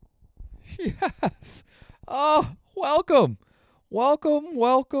Yes. Oh, welcome.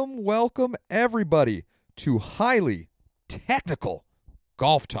 Welcome, everybody, to Highly Technical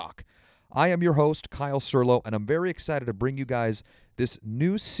Golf Talk. I am your host, Kyle Serlo, and I'm very excited to bring you guys this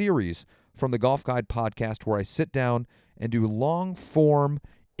new series from the Golf Guide podcast where I sit down and do long-form,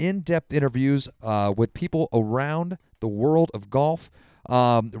 in-depth interviews with people around the world of golf.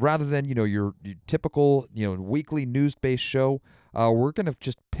 Rather than, your typical, weekly news-based show, we're going to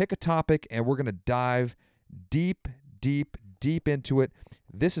just pick a topic and we're going to dive deep into it.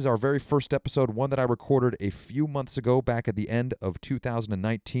 This is our very first episode, one that I recorded a few months ago back at the end of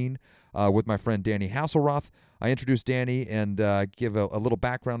 2019 with my friend Danny Hasselroth. I introduced Danny and give a little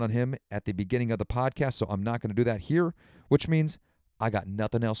background on him at the beginning of the podcast, so I'm not going to do that here, which means I got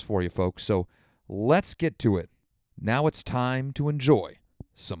nothing else for you folks. So let's get to it. Now it's time to enjoy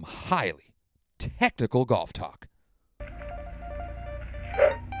some highly technical golf talk.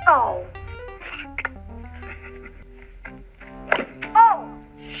 Oh. Oh,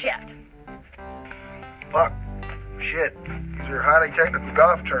 shit. Fuck. Shit. These are highly technical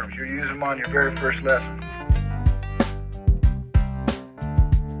golf terms. You use them on your very first lesson.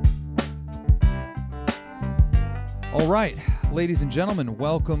 All right, ladies and gentlemen,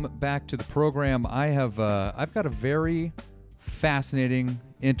 welcome back to the program. I've got a very fascinating,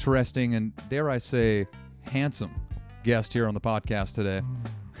 interesting, and dare I say, handsome guest here on the podcast today.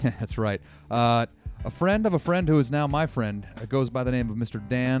 That's right. A friend of a friend who is now my friend goes by the name of Mr.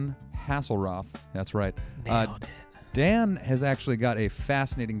 Dan Hasselroth. That's right. Nailed it. Dan has actually got a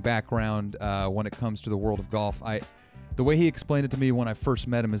fascinating background when it comes to the world of golf. The way he explained it to me when I first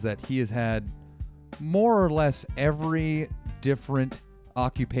met him is that he has had more or less every different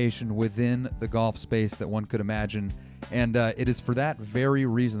occupation within the golf space that one could imagine. And it is for that very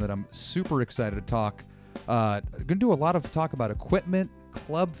reason that I'm super excited to talk. Going to do a lot of talk about equipment,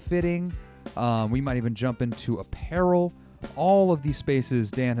 club fitting. We might even jump into apparel. All of these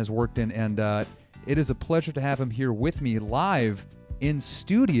spaces Dan has worked in, and it is a pleasure to have him here with me live in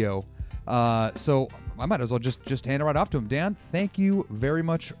studio. So I might as well just hand it right off to him. Dan, thank you very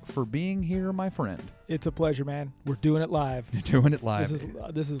much for being here, my friend. It's a pleasure, man. We're doing it live. You're doing it live.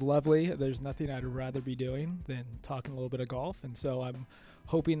 This is lovely. There's nothing I'd rather be doing than talking a little bit of golf, and so I'm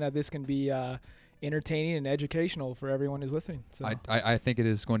hoping that this can be entertaining and educational for everyone who's listening. So I think it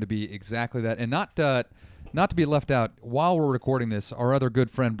is going to be exactly that. And not to be left out, while we're recording this, our other good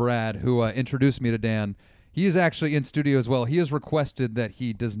friend Brad, who introduced me to Dan, he is actually in studio as well. He has requested that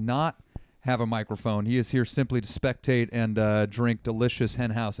he does not have a microphone. He is here simply to spectate and drink delicious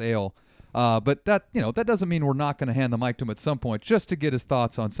henhouse ale. But that doesn't mean we're not going to hand the mic to him at some point, just to get his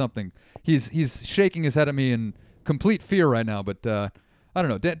thoughts on something. He's shaking his head at me in complete fear right now. But I don't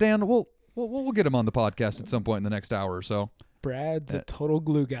know, Dan. We'll get him on the podcast at some point in the next hour or so. Brad's a total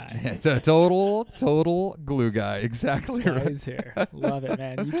glue guy. It's a total glue guy. Exactly That's why right. he's here. Love it,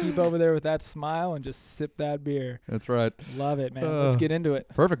 man. You keep over there with that smile and just sip that beer. That's right. Love it, man. Let's get into it.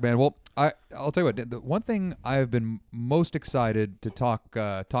 Perfect, man. Well, I'll tell you what. The one thing I've been most excited to talk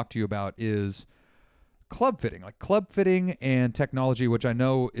to you about is club fitting, like club fitting and technology, which I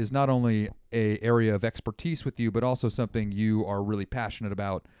know is not only a area of expertise with you, but also something you are really passionate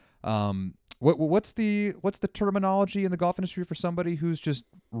about. What's the terminology in the golf industry for somebody who's just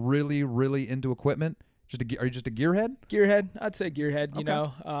really into equipment? Are you just a gearhead? Gearhead. I'd say gearhead.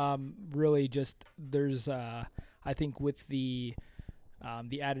 Okay. Really just there's I think with the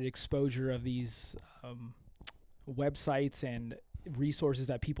added exposure of these websites and resources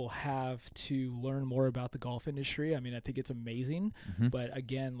that people have to learn more about the golf industry. I mean, I think it's amazing. Mm-hmm. But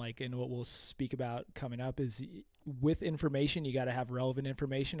again, like in what we'll speak about coming up is with information, you got to have relevant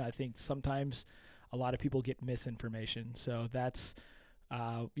information. I think sometimes a lot of people get misinformation. So that's,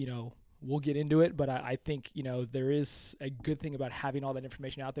 we'll get into it, but I think, there is a good thing about having all that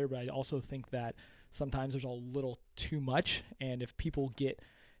information out there, but I also think that sometimes there's a little too much. And if people get,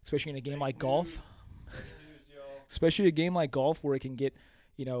 especially in a game like golf, especially a game like golf where it can get,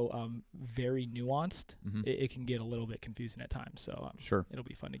 very nuanced, Mm-hmm. it can get a little bit confusing at times. So Sure. it'll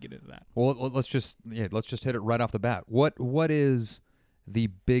be fun to get into that. Well, let's just hit it right off the bat. What is the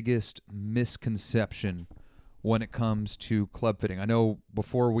biggest misconception when it comes to club fitting? I know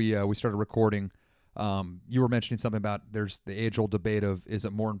before we started recording, you were mentioning something about there's the age-old debate of, is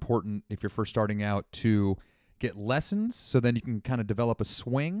it more important if you're first starting out to get lessons so then you can kind of develop a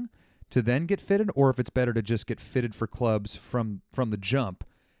swing to then get fitted, or if it's better to just get fitted for clubs from the jump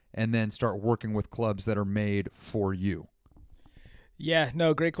and then start working with clubs that are made for you? Yeah,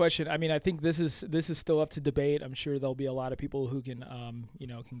 no, great question. I mean, I think this is still up to debate. I'm sure there'll be a lot of people who can,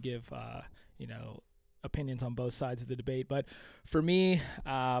 can give, opinions on both sides of the debate. But for me,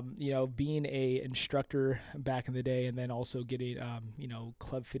 being a instructor back in the day and then also getting,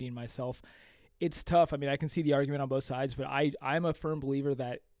 club fitting myself, it's tough. I mean, I can see the argument on both sides, but I'm a firm believer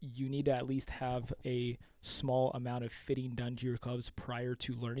that you need to at least have a small amount of fitting done to your clubs prior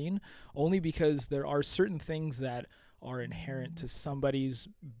to learning, only because there are certain things that are inherent to somebody's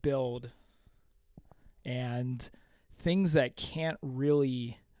build and things that can't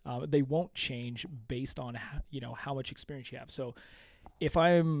really, they won't change based on, how much experience you have. So if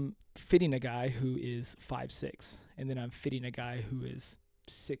I'm fitting a guy who is 5'6", and then I'm fitting a guy who is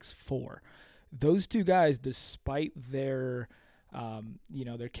 6'4", those two guys, despite their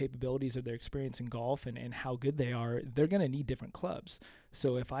their capabilities or their experience in golf and how good they are, they're going to need different clubs.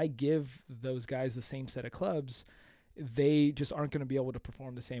 So if I give those guys the same set of clubs, they just aren't going to be able to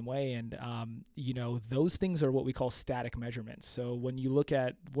perform the same way. And, those things are what we call static measurements. So when you look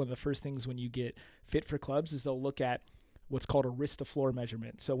at one of the first things when you get fit for clubs is they'll look at what's called a wrist to floor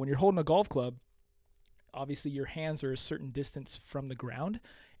measurement. So when you're holding a golf club, obviously your hands are a certain distance from the ground,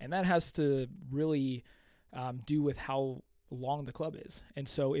 and that has to really do with how long the club is. And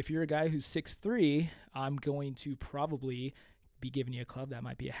so if you're a guy who's 6'3", I'm going to probably be giving you a club that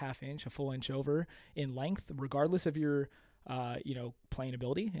might be a half inch, a full inch over in length, regardless of your, playing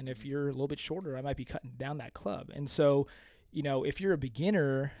ability. And if you're a little bit shorter, I might be cutting down that club. And so, if you're a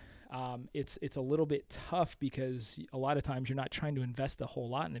beginner, it's a little bit tough because a lot of times you're not trying to invest a whole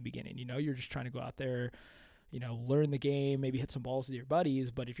lot in the beginning. You're just trying to go out there, learn the game, maybe hit some balls with your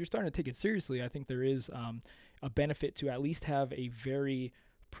buddies. But if you're starting to take it seriously, I think there is a benefit to at least have a very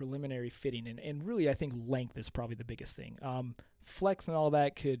preliminary fitting. And really, I think length is probably the biggest thing. Flex and all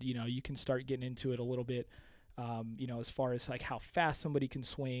that could, you can start getting into it a little bit, as far as like how fast somebody can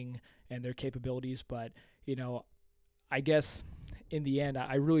swing and their capabilities. But, I guess in the end,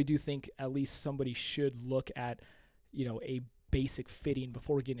 I really do think at least somebody should look at, a basic fitting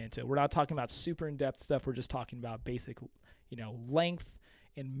before getting into it. We're not talking about super in-depth stuff. We're just talking about basic, length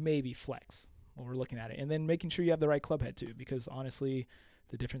and maybe flex when we're looking at it. And then making sure you have the right club head too, because honestly,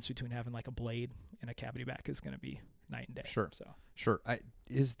 the difference between having like a blade and a cavity back is going to be night and day. Sure. So Sure.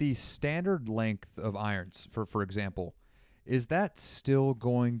 Is the standard length of irons, for example, is that still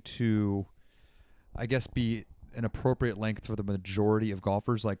going to, I guess, be an appropriate length for the majority of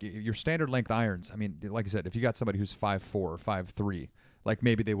golfers? Like your standard length irons, I mean, like I said, if you got somebody who's 5'4" or 5'3", like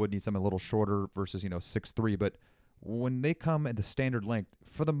maybe they would need something a little shorter versus, 6'3", but when they come at the standard length,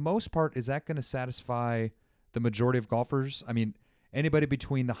 for the most part, is that going to satisfy the majority of golfers? I mean, anybody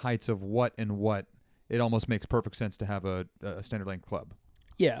between the heights of what and what, it almost makes perfect sense to have a standard length club.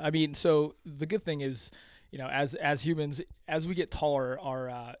 Yeah, I mean, so the good thing is, as humans, as we get taller,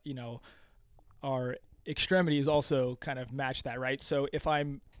 our extremities also kind of match that, right? So if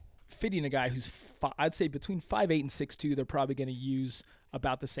I'm fitting a guy who's, I'd say between 5'8" and 6'2", they're probably going to use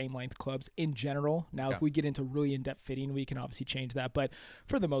about the same length clubs in general. Now, if we get into really in-depth fitting, we can obviously change that. But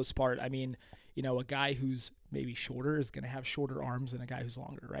for the most part, I mean, a guy who's maybe shorter is going to have shorter arms than a guy who's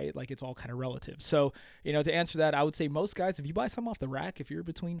longer, right? Like it's all kind of relative. So, to answer that, I would say most guys, if you buy something off the rack, if you're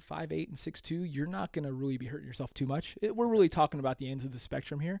between 5'8" and 6'2", you're not going to really be hurting yourself too much. We're really talking about the ends of the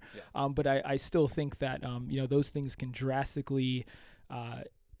spectrum here. Yeah. But I still think that, those things can drastically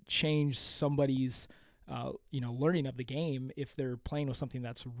change somebody's, learning of the game if they're playing with something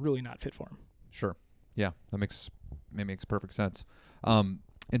that's really not fit for them. Sure. Yeah, that makes perfect sense.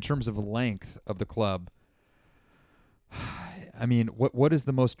 In terms of length of the club, I mean, what is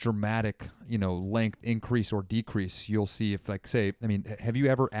the most dramatic, length increase or decrease you'll see if, like, say, I mean, have you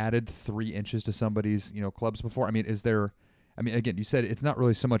ever added 3 inches to somebody's, clubs before? I mean, again, you said it's not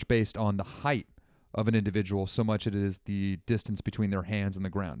really so much based on the height of an individual, so much it is the distance between their hands and the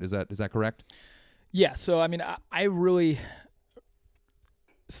ground. Is that correct? Yeah. So, I mean, I really,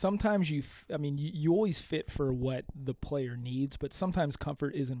 sometimes you always fit for what the player needs, but sometimes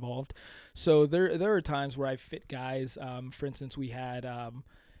comfort is involved. So there are times where I fit guys. For instance, we had, a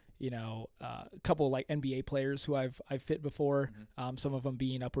couple of like NBA players who I've fit before. Mm-hmm. Some of them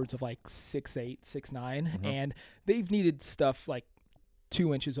being upwards of like 6'8", 6'9", mm-hmm. and they've needed stuff like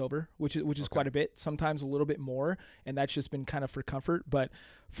 2 inches over, which is quite a bit. Sometimes a little bit more, and that's just been kind of for comfort. But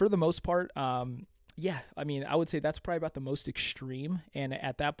for the most part, yeah, I mean, I would say that's probably about the most extreme. And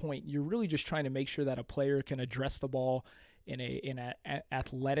at that point, you're really just trying to make sure that a player can address the ball in a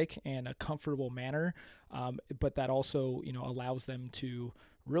athletic and a comfortable manner, but that also, allows them to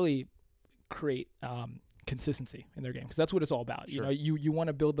really create consistency in their game, because that's what it's all about. Sure. You want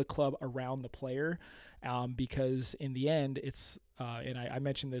to build the club around the player, because in the end, it's and I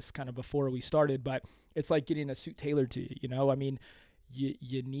mentioned this kind of before we started, but it's like getting a suit tailored to you. I mean,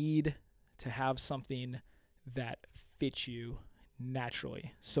 you need to have something that fits you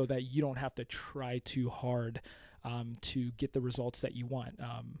naturally so that you don't have to try too hard to get the results that you want.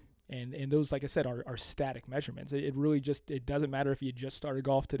 And those, like I said, are static measurements. It really it doesn't matter if you just started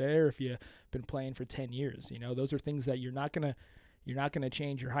golf today or if you've been playing for 10 years. Those are things that you're not gonna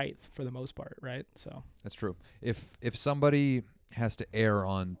change your height for the most part, right? So that's true. If somebody has to err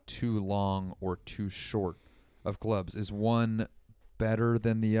on too long or too short of clubs, is one better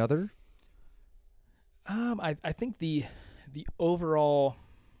than the other? I think the overall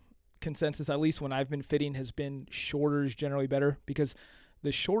consensus, at least when I've been fitting, has been shorter is generally better, because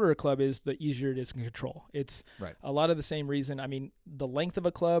the shorter a club is, the easier it is to control. It's right. A lot of the same reason. I mean, the length of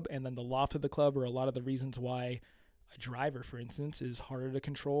a club and then the loft of the club are a lot of the reasons why a driver, for instance, is harder to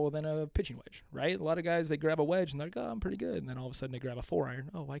control than a pitching wedge, right? A lot of guys, they grab a wedge and they're like, oh, I'm pretty good. And then all of a sudden they grab a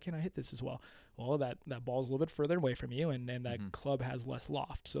 4-iron. Oh, why can't I hit this as well? Well, that ball's a little bit further away from you, and that club has less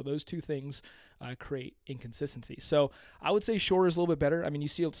loft. So those two things create inconsistency. So I would say shorter is a little bit better. I mean, you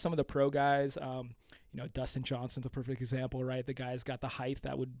see some of the pro guys, Dustin Johnson's a perfect example, right? The guy's got the height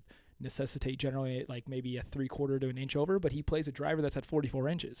that would necessitate generally like maybe a 3/4 to an inch over, but he plays a driver that's at 44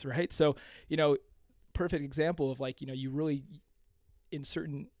 inches, right? So, perfect example of like, you really, in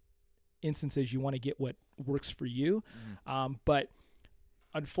certain instances, you want to get what works for you. But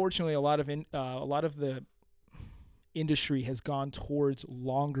unfortunately, a lot of the industry has gone towards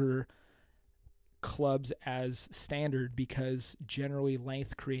longer clubs as standard, because generally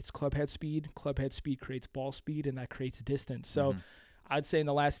length creates club head speed creates ball speed, and that creates distance. So I'd say in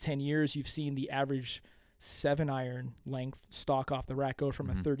the last 10 years, you've seen the average 7-iron length stock off the rack go from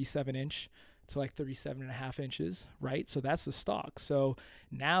a 37-inch to like 37.5 inches, right? So that's the stock. So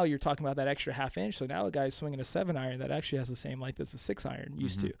now you're talking about that extra half inch. So now the guy's swinging a 7-iron that actually has the same length as a 6-iron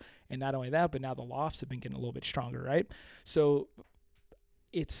used to. And not only that, but now the lofts have been getting a little bit stronger, right? So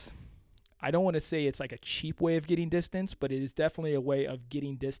I don't want to say it's like a cheap way of getting distance, but it is definitely a way of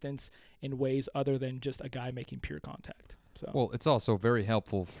getting distance in ways other than just a guy making pure contact. So, well, it's also very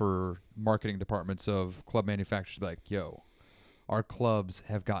helpful for marketing departments of club manufacturers to be like, yo, our clubs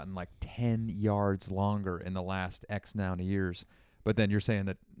have gotten like 10 yards longer in the last X amount of years. But then you're saying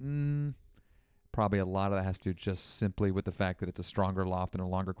that probably a lot of that has to do just simply with the fact that it's a stronger loft and a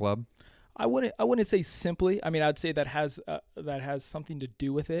longer club. I wouldn't say simply. I mean, I'd say that has something to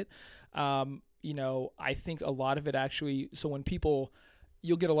do with it. I think a lot of it actually. So when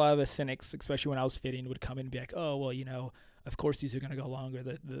you'll get a lot of the cynics, especially when I was fitting, would come in and be like, oh, well, of course these are going to go longer.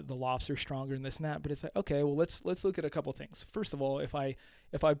 The lofts are stronger and this and that. But it's like, okay, well, let's look at a couple things. First of all, if I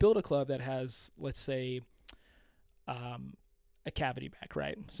build a club that has, let's say, a cavity back,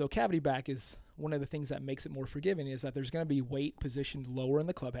 right? So cavity back is one of the things that makes it more forgiving, is that there's going to be weight positioned lower in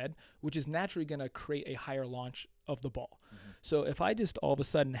the club head, which is naturally going to create a higher launch of the ball. So if I just all of a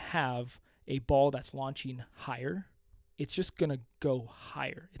sudden have a ball that's launching higher, it's just going to go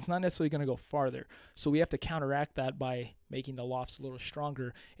higher. It's not necessarily going to go farther. So we have to counteract that by making the lofts a little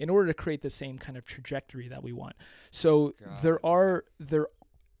stronger in order to create the same kind of trajectory that we want. So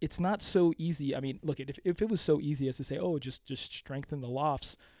it's not so easy. I mean, look, if it was so easy as to say, oh, just strengthen the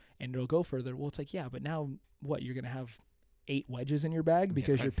lofts and it'll go further. Well, it's like, yeah, but now what? You're going to have 8 wedges in your bag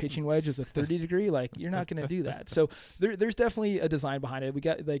because your pitching wedge is a 30 degree. Like, you're not going to do that. So there's definitely a design behind it. We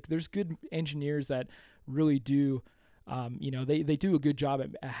got there's good engineers that really do, they do a good job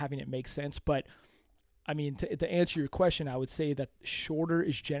at having it make sense. But I mean, to answer your question, I would say that shorter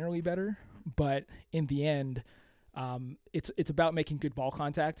is generally better, but in the end, it's about making good ball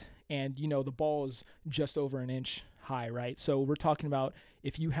contact, and the ball is just over an inch high, right? So we're talking about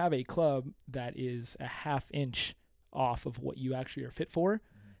if you have a club that is a half inch off of what you actually are fit for,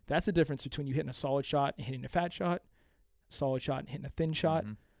 that's the difference between you hitting a solid shot and hitting a fat shot, solid shot and hitting a thin shot,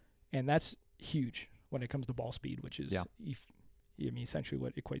 and that's huge when it comes to ball speed, which is essentially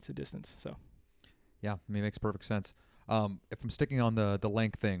what equates to distance. So yeah, I mean, it makes perfect sense. If I'm sticking on the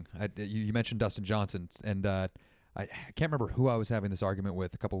length thing, you mentioned Dustin Johnson, and I can't remember who I was having this argument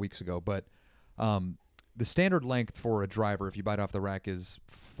with a couple weeks ago, but the standard length for a driver, if you bite off the rack, is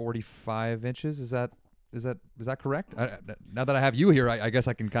 45 inches. Is that correct? Now that I have you here, I guess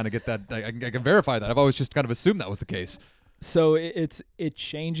I can kind of get that. I can verify that. I've always just kind of assumed that was the case. So it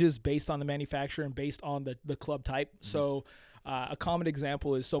changes based on the manufacturer and based on the club type. So a common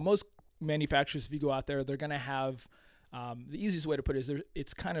example is, so most manufacturers, if you go out there, they're going to have the easiest way to put it is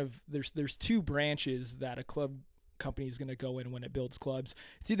there's 2 branches that a club company is going to go in when it builds clubs.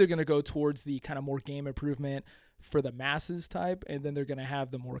 It's either going to go towards the kind of more game improvement for the masses type, and then they're going to have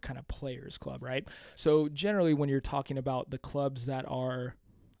the more kind of players club, right? So generally when you're talking about the clubs that are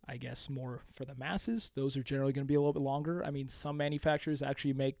I guess, more for the masses. Those are generally going to be a little bit longer. I mean, some manufacturers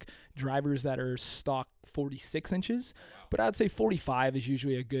actually make drivers that are stock 46 inches, but I'd say 45 is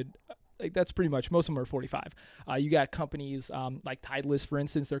usually a good. Like that's pretty much, most of them are 45. You got companies like Titleist, for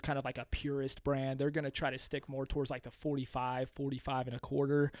instance. They're kind of like a purist brand. They're going to try to stick more towards like the 45 and a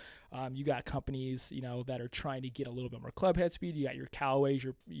quarter. You got companies, that are trying to get a little bit more club head speed. You got your Callaways,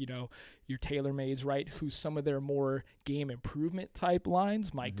 your TaylorMades, right? Who some of their more game improvement type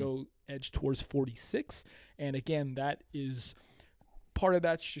lines might go edge towards 46. And again, that is part of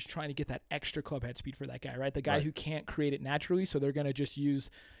that's just trying to get that extra club head speed for that guy, right? The guy who can't create it naturally, so they're going to just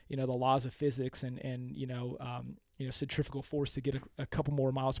use, the laws of physics and centrifugal force to get a couple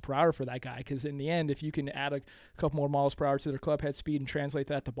more miles per hour for that guy. Because in the end, if you can add a couple more miles per hour to their club head speed and translate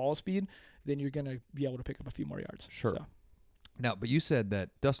that to ball speed, then you're going to be able to pick up a few more yards. Sure. So. Now, but you said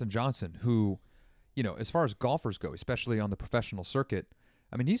that Dustin Johnson, who, as far as golfers go, especially on the professional circuit,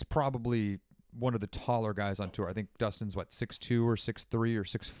 I mean, he's probably one of the taller guys on tour. I think Dustin's 6'2" or 6'3" or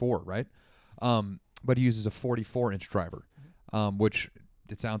 6'4", right? But he uses a 44-inch driver, which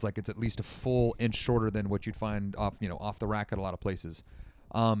it sounds like it's at least a full inch shorter than what you'd find off the rack at a lot of places.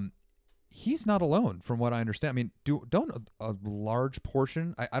 He's not alone, from what I understand. I mean, don't a large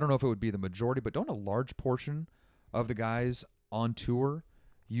portion, I don't know if it would be the majority, but don't a large portion of the guys on tour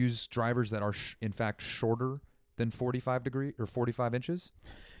use drivers that are in fact shorter than 45 inches?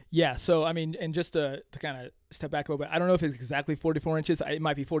 Yeah, so I mean, and just to kind of step back a little bit, I don't know if it's exactly 44 inches. It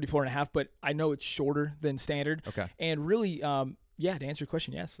might be 44 and a half, but I know it's shorter than standard. Okay. And really, to answer your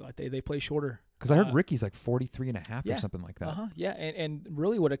question, yes, like they play shorter. Because I heard Ricky's 43 and a half or something like that. Yeah, and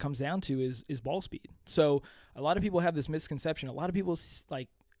really what it comes down to is ball speed. So a lot of people have this misconception. A lot of people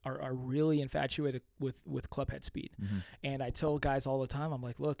are really infatuated with club head speed. Mm-hmm. And I tell guys all the time, I'm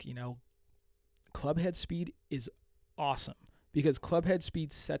like, look, club head speed is awesome. Because club head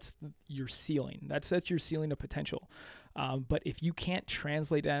speed sets your ceiling. That sets your ceiling of potential. But if you can't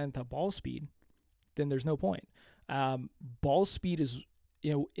translate that into ball speed, then there's no point. Ball speed is,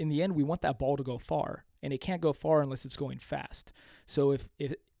 in the end, we want that ball to go far. And it can't go far unless it's going fast. So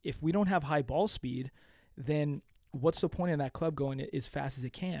if we don't have high ball speed, then what's the point in that club going as fast as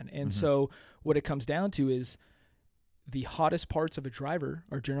it can? And so what it comes down to is the hottest parts of a driver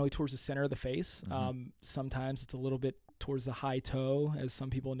are generally towards the center of the face. Sometimes it's a little bit towards the high toe, as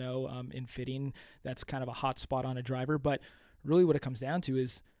some people know, in fitting. That's kind of a hot spot on a driver. But really what it comes down to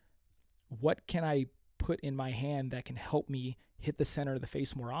is, what can I put in my hand that can help me hit the center of the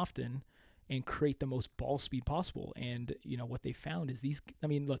face more often and create the most ball speed possible? And, what they found is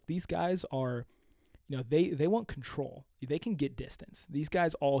these guys are, they want control. They can get distance. These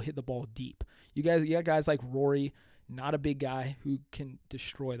guys all hit the ball deep. You got guys like Rory, not a big guy who can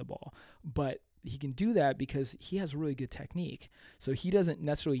destroy the ball, but he can do that because he has really good technique. So he doesn't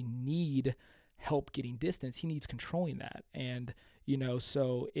necessarily need help getting distance. He needs controlling that. And,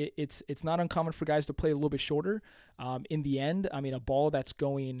 so it's not uncommon for guys to play a little bit shorter. In the end, I mean, a ball that's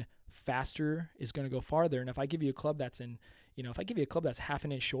going faster is going to go farther. And if I give you a club that's half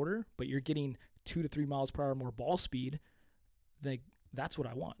an inch shorter, but you're getting 2 to 3 miles per hour more ball speed, then that's what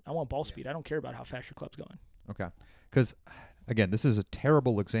I want. I want ball speed. I don't care about how fast your club's going. Okay. Because, again, this is a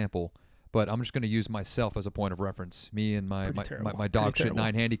terrible example, but I'm just going to use myself as a point of reference. Me and my dog shit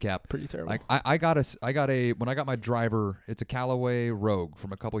 9 handicap. Pretty terrible. Like I got when I got my driver, it's a Callaway Rogue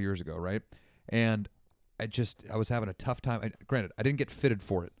from a couple years ago, right? And I was having a tough time. Granted, I didn't get fitted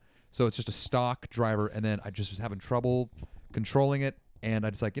for it, so it's just a stock driver, and then I just was having trouble controlling it, and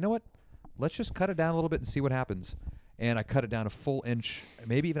I just you know what? Let's just cut it down a little bit and see what happens. And I cut it down a full inch,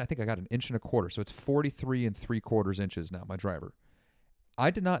 maybe even I think I got 1.25 inches, so it's 43 3/4 inches now, my driver. I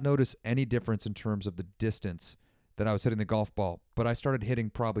did not notice any difference in terms of the distance that I was hitting the golf ball, but I started hitting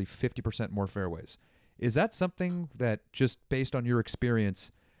probably 50% more fairways. Is that something that, just based on your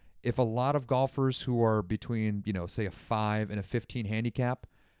experience, if a lot of golfers who are between, say a 5 and a 15 handicap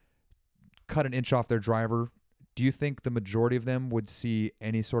cut 1 inch off their driver, do you think the majority of them would see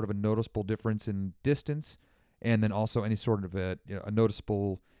any sort of a noticeable difference in distance, and then also any sort of a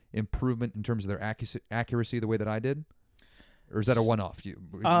noticeable improvement in terms of their accuracy the way that I did? Or is that a one-off?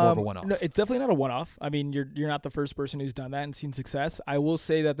 More of a one-off? No, it's definitely not a one-off. I mean, you're not the first person who's done that and seen success. I will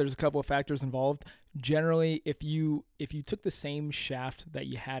say that there's a couple of factors involved. Generally, if you took the same shaft that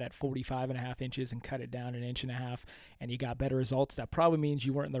you had at 45.5 inches and cut it down 1.5 inches and you got better results, that probably means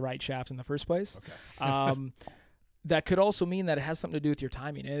you weren't in the right shaft in the first place. Okay. That could also mean that it has something to do with your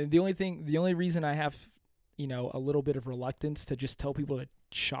timing. And the only reason I have, a little bit of reluctance to just tell people to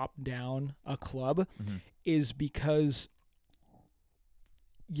chop down a club is because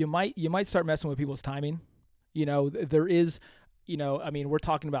you might start messing with people's timing. There is I mean, we're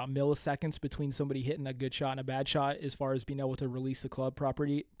talking about milliseconds between somebody hitting a good shot and a bad shot as far as being able to release the club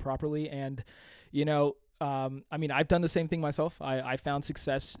properly. And, I mean, I've done the same thing myself. I found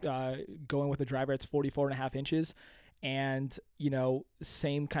success going with a driver that's 44.5 inches. And,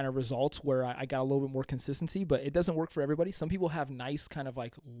 same kind of results where I got a little bit more consistency, but it doesn't work for everybody. Some people have nice kind of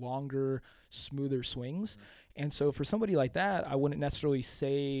like longer, smoother swings. Mm-hmm. And so for somebody like that, I wouldn't necessarily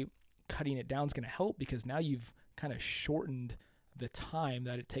say cutting it down is going to help, because now you've kind of shortened the time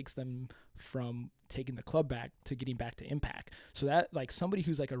that it takes them from taking the club back to getting back to impact. So that, like, somebody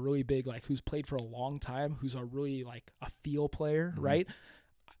who's like a really big, like, who's played for a long time, who's a really like a feel player, mm-hmm. right?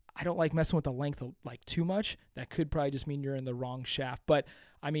 I don't like messing with the length like too much. That could probably just mean you're in the wrong shaft. But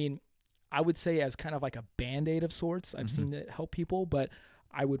I mean, I would say as kind of like a Band-Aid of sorts, I've mm-hmm. seen it help people, but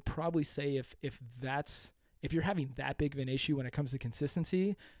I would probably say if you're having that big of an issue when it comes to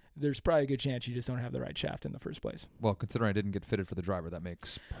consistency, there's probably a good chance you just don't have the right shaft in the first place. Well, considering I didn't get fitted for the driver, that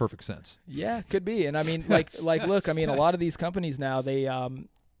makes perfect sense. Yeah, could be. And I mean, like, look, I mean, a lot of these companies now, they,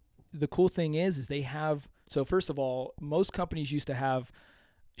 the cool thing is they have, so first of all, most companies used to have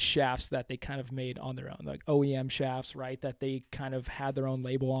shafts that they kind of made on their own, like OEM shafts, right? That they kind of had their own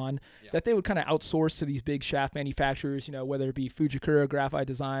label on, that they would kind of outsource to these big shaft manufacturers, whether it be Fujikura, Graphite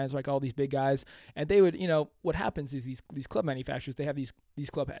Designs, like all these big guys. And they would, what happens is these club manufacturers, they have these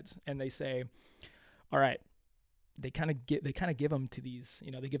club heads, and they say, all right, they kind of give them to these,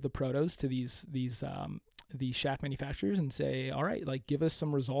 they give the protos to these shaft manufacturers and say, all right, like, give us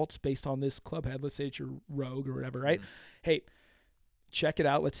some results based on this club head. Let's say it's your Rogue or whatever, right? Mm-hmm. Hey, check it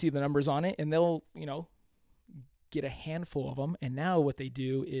out. Let's see the numbers on it. And they'll, get a handful of them. And now what they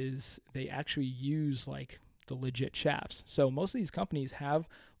do is they actually use like the legit shafts. So most of these companies have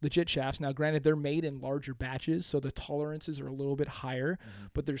legit shafts. Now, granted, they're made in larger batches, so the tolerances are a little bit higher, mm-hmm.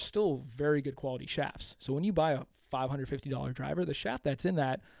 but they're still very good quality shafts. So when you buy a $550 driver, the shaft that's in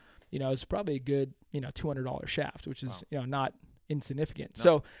that, is probably a good, $200 shaft, which is, wow. Not insignificant.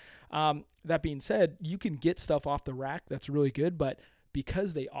 No. So that being said, you can get stuff off the rack that's really good, but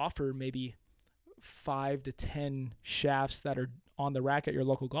because they offer maybe 5 to 10 shafts that are on the rack at your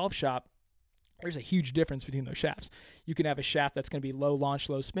local golf shop, there's a huge difference between those shafts. You can have a shaft that's going to be low launch,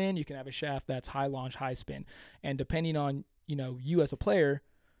 low spin. You can have a shaft that's high launch, high spin. And depending on, you as a player,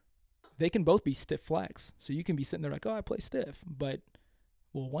 they can both be stiff flex. So you can be sitting there like, oh, I play stiff, but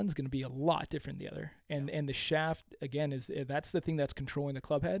well, one's going to be a lot different than the other. And the shaft, again, that's the thing that's controlling the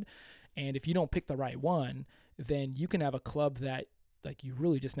club head. And if you don't pick the right one, then you can have a club that, like, you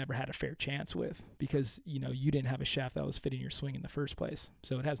really just never had a fair chance with, because, you didn't have a shaft that was fitting your swing in the first place.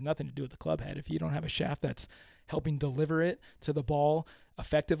 So it has nothing to do with the club head. If you don't have a shaft that's helping deliver it to the ball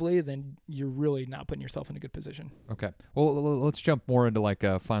effectively, then you're really not putting yourself in a good position. Okay. Well, let's jump more into like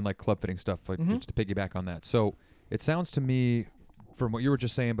fine, like club fitting stuff, like mm-hmm. just to piggyback on that. So it sounds to me, from what you were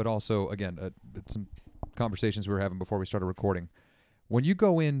just saying, but also, again, some conversations we were having before we started recording, when you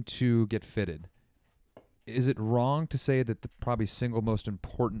go in to get fitted, is it wrong to say that the probably single most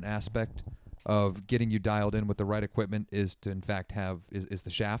important aspect of getting you dialed in with the right equipment is to, in fact, is the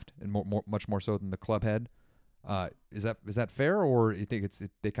shaft, and much more so than the club head? Is that fair, or you think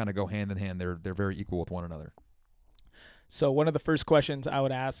they kind of go hand in hand? They're very equal with one another. So one of the first questions I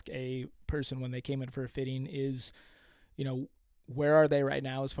would ask a person when they came in for a fitting is, where are they right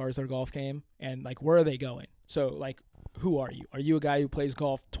now as far as their golf game, and like, where are they going? So like, who are you? Are you a guy who plays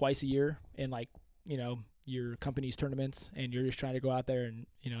golf twice a year in, like, your company's tournaments, and you're just trying to go out there and,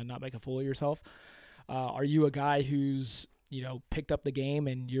 not make a fool of yourself? Are you a guy who's, picked up the game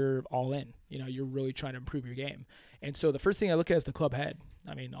and you're all in, you're really trying to improve your game? And so the first thing I look at is the club head.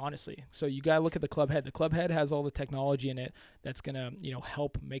 I mean, honestly, so you got to look at the club head. The club head has all the technology in it that's going to,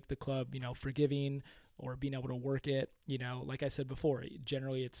 help make the club, forgiving, or being able to work it. Like I said before,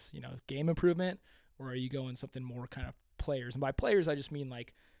 generally it's, game improvement, or are you going something more kind of players? And by players, I just mean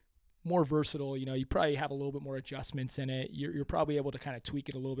like more versatile. You probably have a little bit more adjustments in it. You're probably able to kind of tweak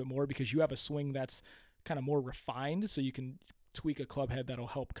it a little bit more because you have a swing that's kind of more refined, so you can tweak a club head that'll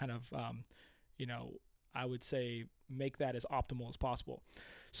help kind of, I would say, make that as optimal as possible.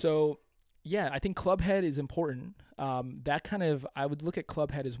 So yeah, I think club head is important. That kind of, I would look at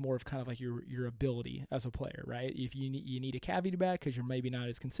club head as more of kind of like your ability as a player, right? If you need a caveat back because you're maybe not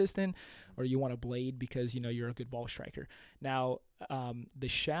as consistent, or you want a blade because you're a good ball striker. Now, the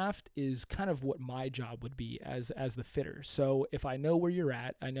shaft is kind of what my job would be as the fitter. So if I know where you're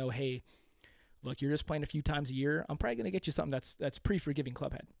at, I know, hey, look, you're just playing a few times a year, I'm probably going to get you something that's pretty forgiving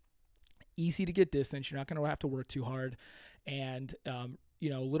club head. Easy to get distance. You're not going to have to work too hard, and a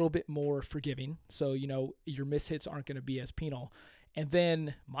little bit more forgiving. So, your mishits aren't going to be as penal. And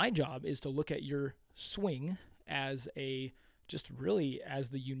then my job is to look at your swing as a just really as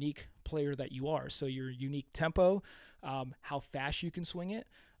the unique player that you are. So your unique tempo, how fast you can swing it.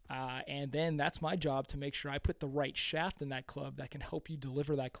 And then that's my job to make sure I put the right shaft in that club that can help you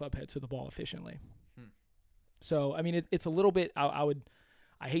deliver that club head to the ball efficiently. So, I mean, it's a little bit, I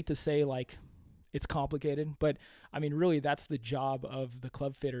hate to say like it's complicated, but I mean, really that's the job of the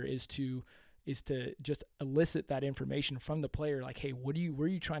club fitter is to just elicit that information from the player. Like, hey, where are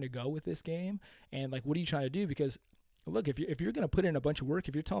you trying to go with this game? And like, what are you trying to do? Because look, if you're going to put in a bunch of work,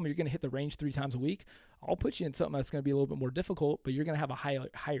 if you're telling me you're going to hit the range 3 times a week, I'll put you in something that's going to be a little bit more difficult, but you're going to have a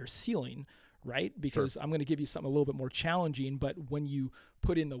higher ceiling, right? Because I'm going to give you something a little bit more challenging, but when you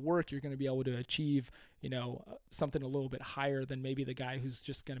put in the work, you're going to be able to achieve, something a little bit higher than maybe the guy who's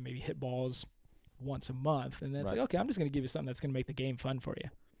just going to maybe hit balls once a month. And then it's like, okay, I'm just going to give you something that's going to make the game fun for you.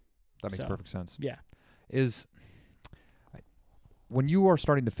 That makes perfect sense. Yeah. When you are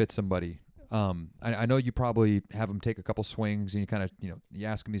starting to fit somebody, I know you probably have them take a couple swings and you kind of, you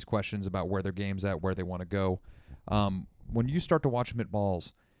ask them these questions about where their game's at, where they want to go. When you start to watch them hit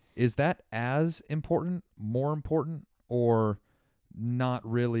balls, is that as important, more important, or not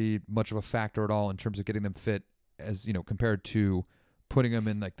really much of a factor at all in terms of getting them fit as, compared to putting them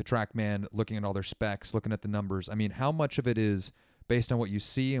in like the TrackMan, looking at all their specs, looking at the numbers? I mean, how much of it is based on what you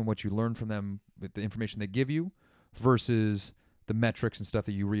see and what you learn from them with the information they give you versus the metrics and stuff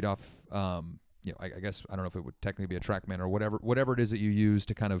that you read off, I guess, I don't know if it would technically be a TrackMan or whatever it is that you use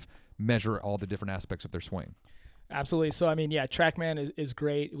to kind of measure all the different aspects of their swing. Absolutely. So, I mean, yeah, TrackMan is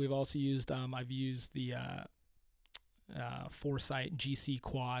great. We've also used, I've used the Foresight GC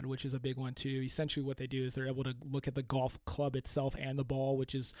Quad, which is a big one too. Essentially what they do is they're able to look at the golf club itself and the ball,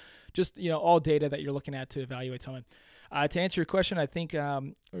 which is just, all data that you're looking at to evaluate someone. To answer your question, I think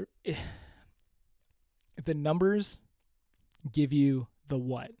the numbers give you the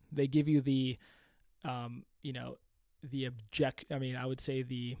what. They give you the, I would say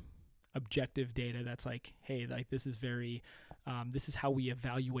the objective data that's like, hey, like this is very, this is how we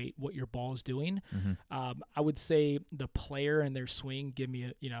evaluate what your ball is doing. Mm-hmm. I would say the player and their swing give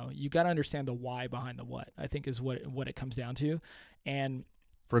me, you got to understand the why behind the what, I think is what it comes down to. And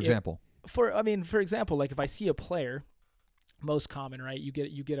for example, for example, like if I see a player, most common, right? You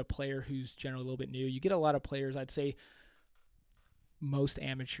get a player who's generally a little bit new. You get a lot of players, I'd say most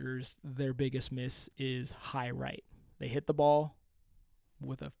amateurs, their biggest miss is high right. They hit the ball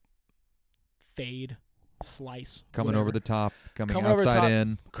with a fade, slice, coming whatever. over the top, coming over the outside top.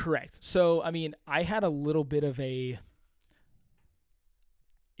 in. Correct. So, I mean, I had a little bit of a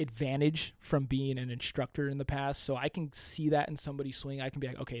advantage from being an instructor in the past, so I can see that in somebody's swing. I can be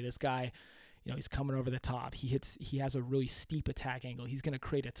like, okay, this guy, he's coming over the top. He has a really steep attack angle. He's going to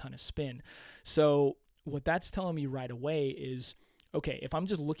create a ton of spin. So what that's telling me right away is, okay, if I'm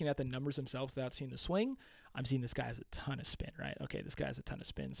just looking at the numbers themselves without seeing the swing, I'm seeing this guy has a ton of spin, right? Okay, this guy has a ton of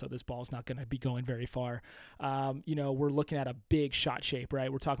spin, so this ball's not going to be going very far. We're looking at a big shot shape,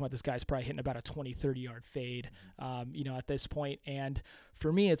 right? We're talking about this guy's probably hitting about a 20, 30-yard fade, at this point. And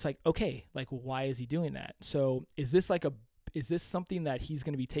for me, it's like, okay, like why is he doing that? So is this something that he's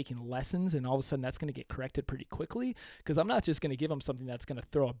going to be taking lessons and all of a sudden that's going to get corrected pretty quickly? Because I'm not just going to give him something that's going to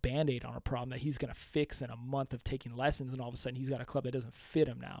throw a Band-Aid on a problem that he's going to fix in a month of taking lessons, and all of a sudden he's got a club that doesn't fit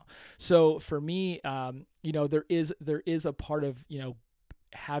him now. So for me, there is a part of,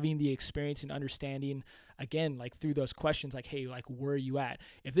 having the experience and understanding, again, like through those questions, like, hey, like, where are you at?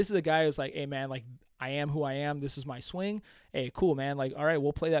 If this is a guy who's like, hey, man, like, I am who I am, this is my swing. Hey, cool, man. Like, all right,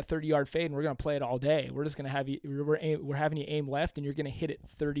 we'll play that 30-yard fade, and we're going to play it all day. We're just going to have you, we're having you aim left, and you're going to hit it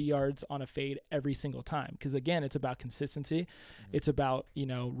 30 yards on a fade every single time. Because, again, it's about consistency. Mm-hmm. It's about,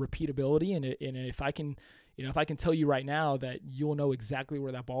 repeatability. And if I can, if I can tell you right now that you'll know exactly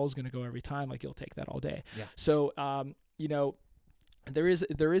where that ball is going to go every time, like, you'll take that all day. Yeah. So, there is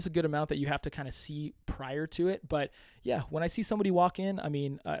a good amount that you have to kind of see prior to it. But yeah, when I see somebody walk in, I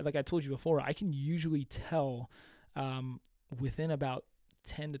mean, like I told you before, I can usually tell within about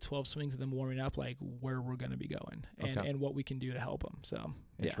 10 to 12 swings of them warming up, like where we're going to be going and what we can do to help them. So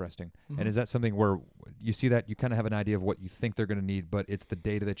interesting. Yeah. And is that something where you see that you kind of have an idea of what you think they're going to need, but it's the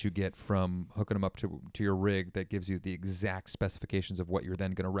data that you get from hooking them up to your rig that gives you the exact specifications of what you're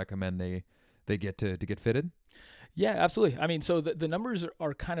then going to recommend they get to get fitted? Yeah, absolutely. I mean, so the numbers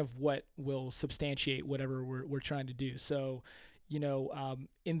are kind of what will substantiate whatever we're trying to do. So,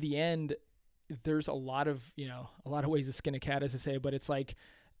 in the end, there's a lot of ways to skin a cat, as I say, but it's like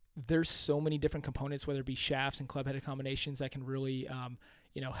there's so many different components, whether it be shafts and club-headed combinations, that can really,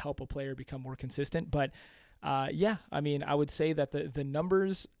 help a player become more consistent. But, I mean, I would say that the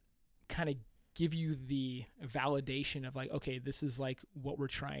numbers kind of give you the validation of like, okay, this is like what we're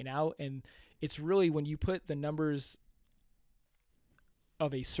trying out. And it's really when you put the numbers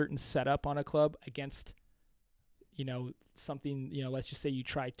of a certain setup on a club against, something, let's just say you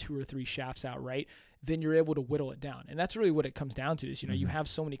try 2 or 3 shafts out, right? Then you're able to whittle it down. And that's really what it comes down to is, you have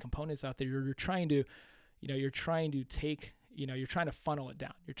so many components out there. You're trying to funnel it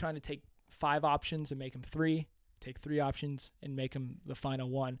down. You're trying to take 5 options and make them 3, take 3 options and make them the final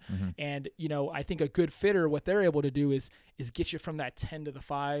one. And, I think a good fitter, what they're able to do is get you from that 10 to the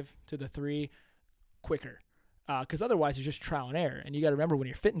 5 to the 3 quicker. Because otherwise it's just trial and error. And you got to remember when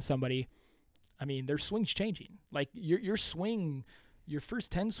you're fitting somebody, I mean, their swing's changing. Like your swing, your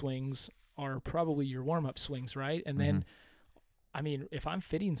first 10 swings are probably your warm-up swings, right? And then, I mean, if I'm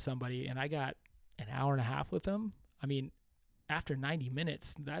fitting somebody and I got an hour and a half with them, I mean, after 90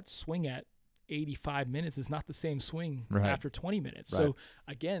 minutes, that swing at 85 minutes is not the same swing after 20 minutes. Right. So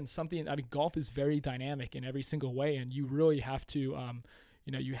again, golf is very dynamic in every single way, and you really have to,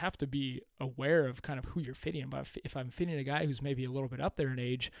 you have to be aware of kind of who you're fitting. But if I'm fitting a guy who's maybe a little bit up there in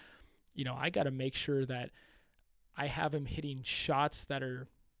age, I got to make sure that I have him hitting shots that are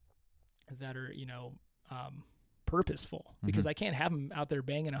purposeful, because I can't have him out there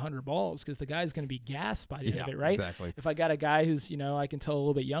banging 100 balls because the guy's going to be gassed by the end of it, right? Exactly. If I got a guy who's, I can tell a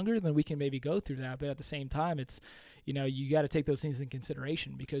little bit younger, then we can maybe go through that. But at the same time, it's, you got to take those things in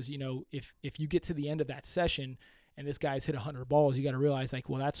consideration, because, if you get to the end of that session and this guy's hit 100 balls, you got to realize, like,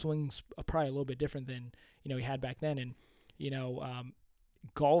 well, that swing's probably a little bit different than, he had back then. And,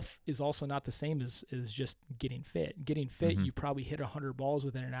 golf is also not the same as just getting fit. Getting fit, you probably hit 100 balls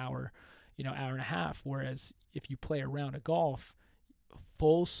within an hour, hour and a half. Whereas if you play a round of golf,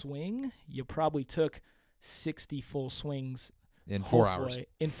 full swing, you probably took 60 full swings in 4 hours.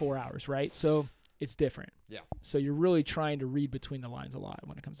 In 4 hours, right? So it's different. Yeah. So you're really trying to read between the lines a lot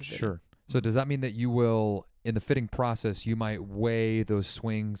when it comes to fitting. Sure. So does that mean that you will, in the fitting process, you might weigh those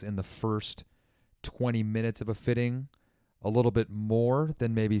swings in the first 20 minutes of a fitting a little bit more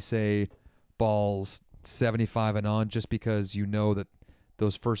than maybe, say, balls 75 and on, just because that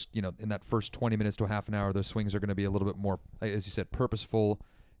those first, in that first 20 minutes to a half an hour, those swings are going to be a little bit more, as you said, purposeful.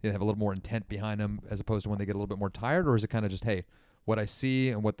 They have a little more intent behind them, as opposed to when they get a little bit more tired? Or is it kind of just, hey, what I see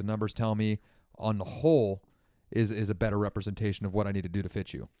and what the numbers tell me on the whole is a better representation of what I need to do to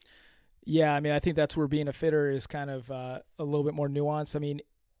fit you? Yeah, I mean, I think that's where being a fitter is kind of a little bit more nuanced. I mean,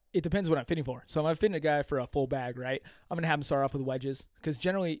 it depends what I'm fitting for. So if I'm fitting a guy for a full bag, right, I'm going to have him start off with wedges, because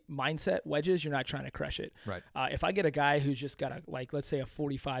generally mindset wedges, you're not trying to crush it. Right. If I get a guy who's just got let's say a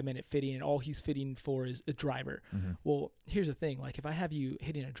 45-minute fitting and all he's fitting for is a driver. Well, here's the thing. Like, if I have you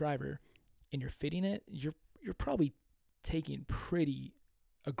hitting a driver and you're fitting it, you're probably taking pretty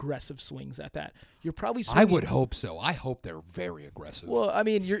aggressive swings at that. You're probably swinging. I would hope so. I hope they're very aggressive. Well, I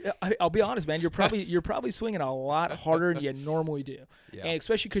mean, I'll be honest, man. You're probably swinging a lot harder than you normally do, and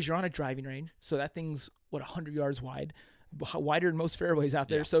especially because you're on a driving range. So that thing's 100 yards wide, wider than most fairways out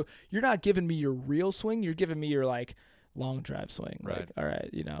there. Yeah. So you're not giving me your real swing. You're giving me your long drive swing. Right. Like, all right,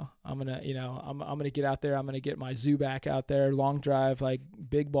 I'm gonna get out there. I'm gonna get my Zuback out there, long drive, like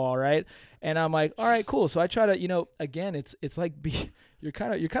big ball, right? And I'm like, all right, cool. So I try to, again, it's like you're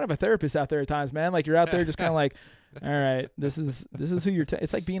kind of a therapist out there at times, man. Like, you're out there just kind of like, all right, this is who you're.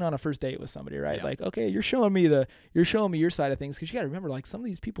 It's like being on a first date with somebody, right? Yeah. Like, okay, you're showing me your side of things, because you got to remember, like, some of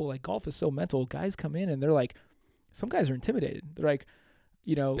these people, like, golf is so mental. Guys come in and they're like, some guys are intimidated. They're like,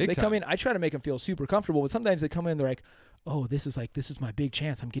 they come in. I try to make them feel super comfortable, but sometimes they come in, they're like, oh, this is my big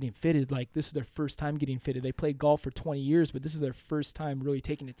chance. I'm getting fitted. Like, this is their first time getting fitted. They played golf for 20 years, but this is their first time really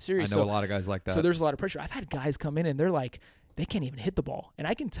taking it serious. I know a lot of guys like that. So there's a lot of pressure. I've had guys come in and they're like, they can't even hit the ball. And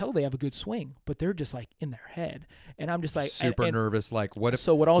I can tell they have a good swing, but they're just like in their head. And I'm just like super nervous. Like, what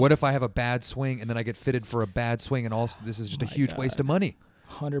if I have a bad swing and then I get fitted for a bad swing, and also this is just a huge waste of money?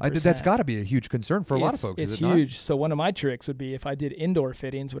 100%. That's got to be a huge concern for a lot of folks. It's is it huge. Not? So one of my tricks would be, if I did indoor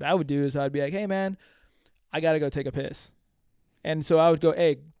fittings, what I would do is I'd be like, hey man, I got to go take a piss. And so I would go,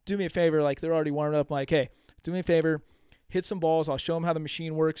 hey, do me a favor. Like, they're already warmed up. I'm like, hey, do me a favor, hit some balls. I'll show them how the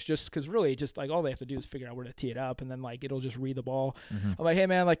machine works, just because really just like all they have to do is figure out where to tee it up, and then like it'll just read the ball. I'm like, hey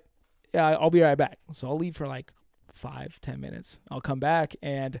man, like, yeah, I'll be right back. So I'll leave for like 5-10 minutes. I'll come back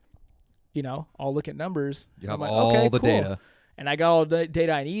and, I'll look at numbers. You have all the data. And I got all the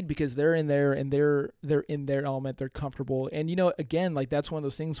data I need, because they're in there and they're in their element. They're comfortable. And, again, like, that's one of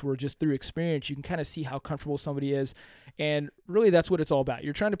those things where just through experience, you can kind of see how comfortable somebody is. And really, that's what it's all about.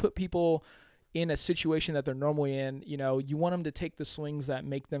 You're trying to put people in a situation that they're normally in. You want them to take the swings that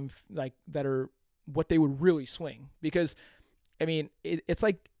make them that are what they would really swing. Because, I mean, it's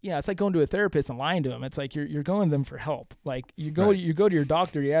like going to a therapist and lying to them. It's like you're going to them for help. Like, you go to your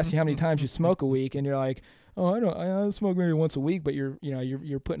doctor, you ask you how many times you smoke a week, and you're like, oh, I smoke maybe once a week, but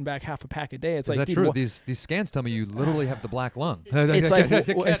you're putting back half a pack a day. It's Is like, that dude, true? These scans tell me you literally have the black lung. it's like,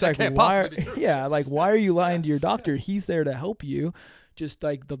 Can't why are, possibly be true. yeah, like, why are you lying to your doctor? He's there to help you. Just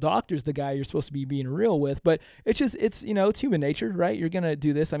like the doctor's the guy you're supposed to be being real with. But it's human nature, right? You're going to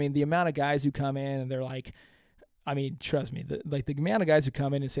do this. I mean, the amount of guys who come in and they're like, I mean, trust me, the amount of guys who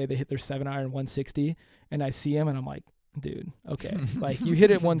come in and say they hit their 7-iron 160, and I see them and I'm like, dude, okay. Like, you hit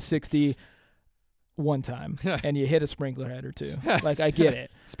it 160 one time and you hit a sprinkler head or two. Like, I get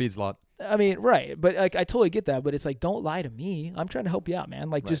it. Speed slot. I mean, right. But like, I totally get that. But it's like, don't lie to me. I'm trying to help you out, man.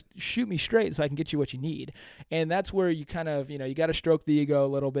 Like, just shoot me straight so I can get you what you need. And that's where you kind of, you got to stroke the ego a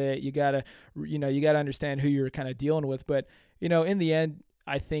little bit. You got to understand who you're kind of dealing with. But, in the end,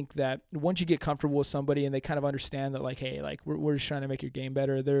 I think that once you get comfortable with somebody and they kind of understand that, like, hey, like, we're just trying to make your game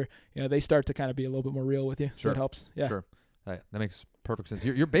better, they start to kind of be a little bit more real with you. Sure. So it helps. Yeah. Sure. That makes perfect sense.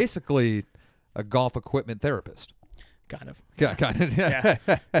 You're basically a golf equipment therapist. Kind of. Yeah, kind of. Yeah,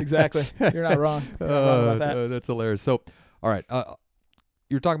 exactly. You're not wrong. You're not wrong about that. That's hilarious. So, all right.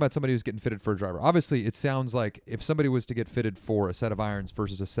 You're talking about somebody who's getting fitted for a driver. Obviously, it sounds like if somebody was to get fitted for a set of irons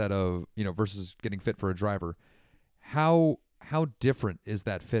versus a set of, versus getting fit for a driver, how different is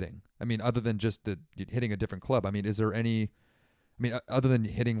that fitting? I mean, other than just hitting a different club, I mean, is there any, other than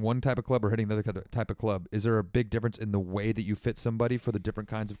hitting one type of club or hitting another type of club, is there a big difference in the way that you fit somebody for the different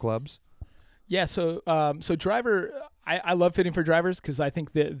kinds of clubs? Yeah, so driver, I love fitting for drivers because I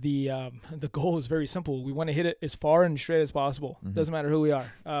think that the goal is very simple. We want to hit it as far and straight as possible. Mm-hmm. Doesn't matter who we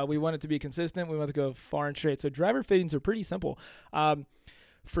are. We want it to be consistent. We want to go far and straight. So driver fittings are pretty simple.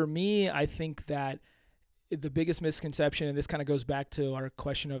 For me, I think that the biggest misconception, and this kind of goes back to our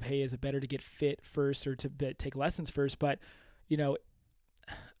question of, hey, is it better to get fit first or to take lessons first? But, the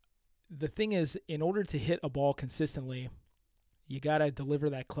thing is, in order to hit a ball consistently, you got to deliver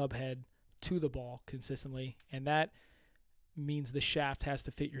that club head to the ball consistently, and that means the shaft has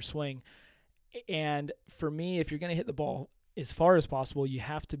to fit your swing. And for me, if you're going to hit the ball as far as possible, you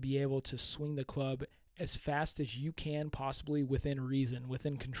have to be able to swing the club as fast as you can possibly within reason,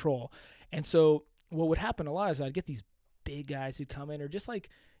 within control. And so what would happen a lot is I'd get these big guys who come in, or just like,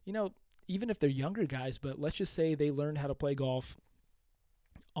 even if they're younger guys, but let's just say they learned how to play golf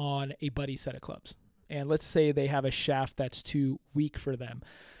on a buddy set of clubs. And let's say they have a shaft that's too weak for them.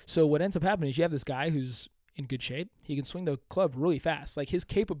 So what ends up happening is you have this guy who's in good shape. He can swing the club really fast. Like, his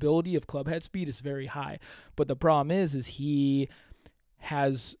capability of club head speed is very high. But the problem is he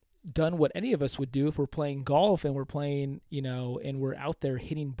has done what any of us would do if we're playing golf and we're playing, and we're out there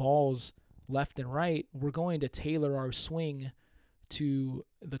hitting balls left and right. We're going to tailor our swing to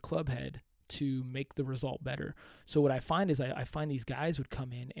the club head to make the result better. So what I find is I find these guys would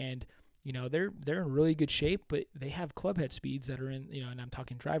come in and they're in really good shape, but they have club head speeds that are in, and I'm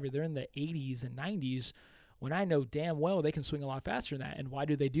talking driver, they're in the 80s and 90s, when I know damn well they can swing a lot faster than that. And why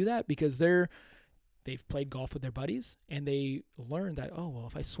do they do that? Because they've played golf with their buddies and they learned that, oh, well,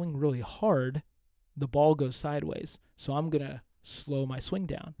 if I swing really hard, the ball goes sideways. So I'm going to slow my swing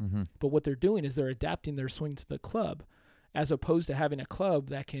down. Mm-hmm. But what they're doing is they're adapting their swing to the club, as opposed to having a club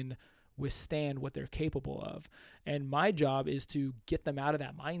that can withstand what they're capable of. And my job is to get them out of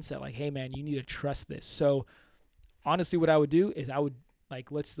that mindset. Like, hey man, you need to trust this. So honestly, what I would do is I would,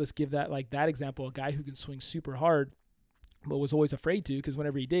 like, let's give that, like, that example, a guy who can swing super hard, but was always afraid to, because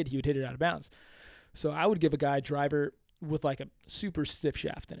whenever he did, he would hit it out of bounds. So I would give a guy a driver with like a super stiff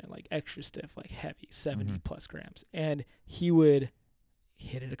shaft in it, like extra stiff, like heavy, 70 plus grams. And he would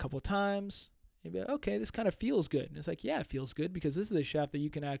hit it a couple of times. He'd be like, okay, this kind of feels good. And it's like, yeah, it feels good because this is a shaft that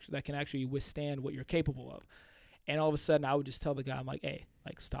you can actually withstand what you're capable of. And all of a sudden, I would just tell the guy, I'm like, hey,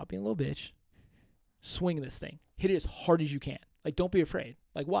 like, stop being a little bitch. Swing this thing. Hit it as hard as you can. Like, don't be afraid.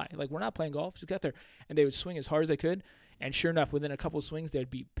 Like, why? Like, we're not playing golf. Just get there. And they would swing as hard as they could. And sure enough, within a couple of swings, they'd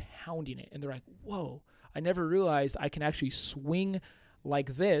be pounding it. And they're like, whoa, I never realized I can actually swing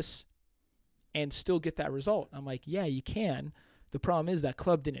like this and still get that result. I'm like, yeah, you can. The problem is that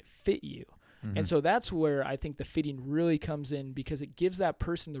club didn't fit you. Mm-hmm. And so that's where I think the fitting really comes in, because it gives that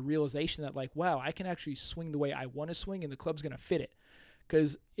person the realization that, like, wow, I can actually swing the way I want to swing and the club's going to fit it.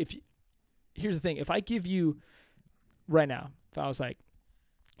 Because here's the thing, if I give you right now, if I was like,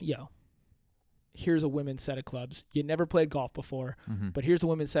 yo, here's a women's set of clubs. You never played golf before, but here's a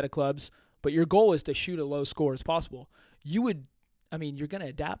women's set of clubs, but your goal is to shoot a low score as possible. You're going to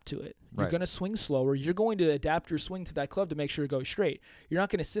adapt to it. You're going to swing slower. You're going to adapt your swing to that club to make sure it goes straight. You're not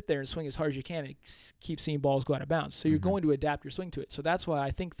going to sit there and swing as hard as you can and keep seeing balls go out of bounds. So you're going to adapt your swing to it. So that's why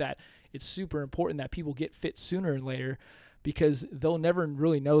I think that it's super important that people get fit sooner and later, because they'll never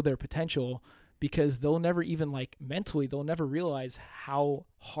really know their potential, because they'll never even, like, mentally, they'll never realize how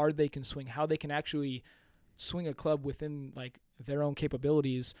hard they can swing, how they can actually swing a club within like their own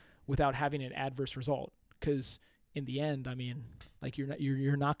capabilities without having an adverse result. Because in the end, I mean, like you're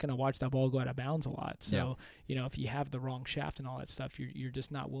not going to watch that ball go out of bounds a lot. So, you know, if you have the wrong shaft and all that stuff, you're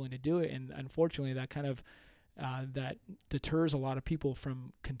just not willing to do it. And unfortunately, that kind of that deters a lot of people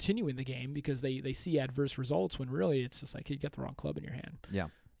from continuing the game because they see adverse results when really it's just like you get the wrong club in your hand. Yeah.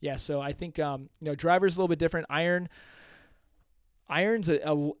 Yeah. So I think, you know, driver's a little bit different. Irons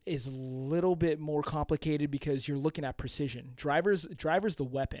is a little bit more complicated because you're looking at precision. Driver's the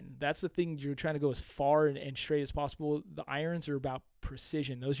weapon. That's the thing. You're trying to go as far and straight as possible. The irons are about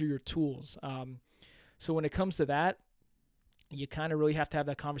precision. Those are your tools. So when it comes to that, you kind of really have to have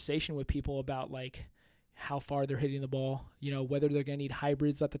that conversation with people about like how far they're hitting the ball, you know, whether they're going to need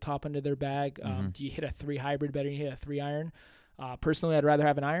hybrids at the top end of their bag. Do you hit a 3 hybrid better than you hit a 3 iron? Personally, I'd rather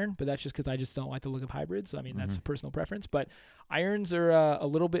have an iron, but that's just because I just don't like the look of hybrids. I mean, that's a personal preference. But irons are a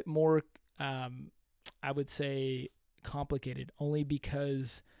little bit more, I would say, complicated, only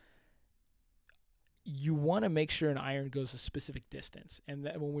because you want to make sure an iron goes a specific distance. And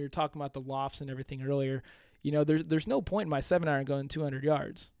that when we were talking about the lofts and everything earlier, you know, there's no point in my 7 iron going 200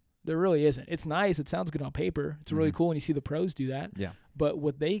 yards. There really isn't. It's nice. It sounds good on paper. It's really cool when you see the pros do that. Yeah. But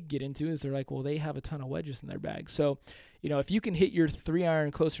what they get into is they're like, well, they have a ton of wedges in their bag. So, you know, if you can hit your 3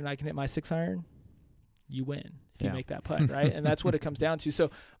 iron closer than I can hit my 6 iron, you win if you make that putt, right? And that's what it comes down to. So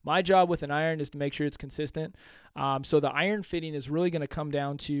my job with an iron is to make sure it's consistent. So the iron fitting is really going to come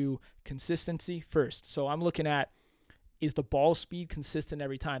down to consistency first. So I'm looking at, is the ball speed consistent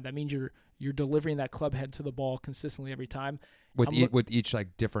every time? That means you're delivering that club head to the ball consistently every time. With each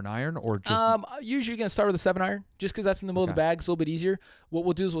like different iron or just usually going to start with a 7 iron just because that's in the middle of the bag. It's a little bit easier. What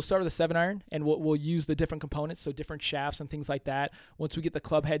we'll do is we'll start with a 7 iron and we'll use the different components, so different shafts and things like that. Once we get the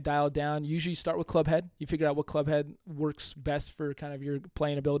club head dialed down, usually you start with club head. You figure out what club head works best for kind of your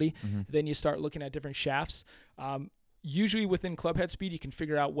playing ability. Then you start looking at different shafts. Usually within club head speed, you can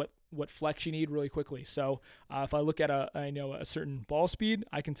figure out what flex you need really quickly. So if I look at a certain ball speed,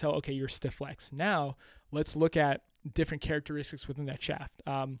 I can tell, okay, you're stiff flex. Now let's look at different characteristics within that shaft.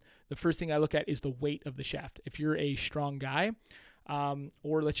 The first thing I look at is the weight of the shaft. If you're a strong guy,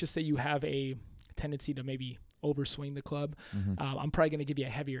 or let's just say you have a tendency to maybe overswing the club, I'm probably going to give you a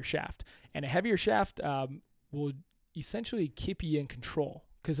heavier shaft. And a heavier shaft will essentially keep you in control.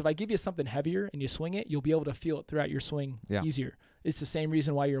 Because if I give you something heavier and you swing it, you'll be able to feel it throughout your swing easier. It's the same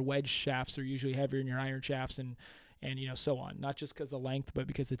reason why your wedge shafts are usually heavier than your iron shafts and you know, so on. Not just because of the length, but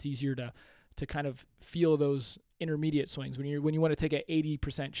because it's easier to kind of feel those intermediate swings. When you want to take an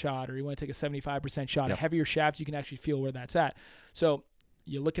 80% shot or you want to take a 75% shot, a heavier shaft, you can actually feel where that's at. So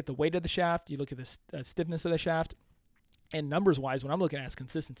you look at the weight of the shaft, you look at the stiffness of the shaft, and numbers-wise, what I'm looking at is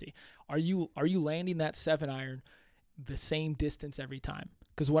consistency. Are you landing that 7 iron the same distance every time?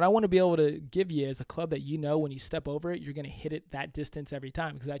 Because what I want to be able to give you is a club that you know when you step over it, you're going to hit it that distance every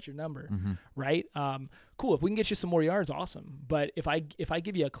time because that's your number, right? Cool. If we can get you some more yards, awesome. But if I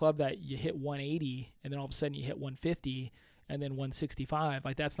give you a club that you hit 180 and then all of a sudden you hit 150 and then 165,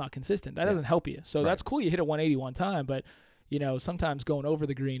 like that's not consistent. That doesn't help you. So that's cool. You hit a 180 one time, but you know, sometimes going over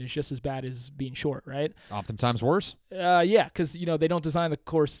the green is just as bad as being short, right? Oftentimes worse. Yeah, because, you know, they don't design the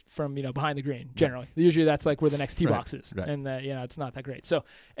course from, you know, behind the green, generally. Usually that's like where the next tee box is. Right. And, you know, it's not that great. So,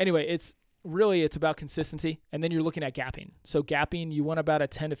 anyway, it's about consistency. And then you're looking at gapping. So, gapping, you want about a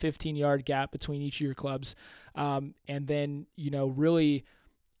 10 to 15-yard gap between each of your clubs. And then, you know, really,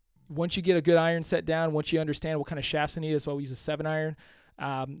 once you get a good iron set down, once you understand what kind of shafts they need, that's why we use a 7 iron.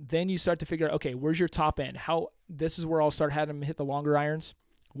 Then you start to figure out, okay, where's your top end? This is where I'll start having them hit the longer irons.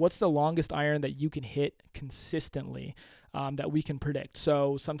 What's the longest iron that you can hit consistently that we can predict?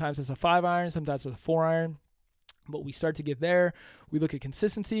 So sometimes it's a 5 iron, sometimes it's a 4 iron. But we start to get there. We look at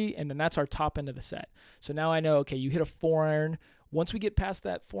consistency, and then that's our top end of the set. So now I know, okay, you hit a 4 iron. Once we get past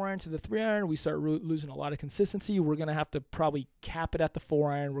that 4 iron to the 3 iron, we start losing a lot of consistency. We're going to have to probably cap it at the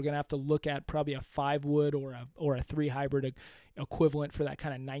 4 iron. We're going to have to look at probably a 5 wood or a 3 hybrid equivalent for that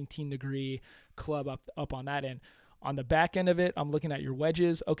kind of 19-degree club up on that end. On the back end of it, I'm looking at your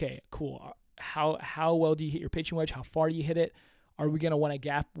wedges. Okay, cool. How well do you hit your pitching wedge? How far do you hit it? Are we going to want a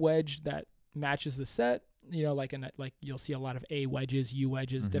gap wedge that matches the set? You know, like you'll see a lot of A wedges, U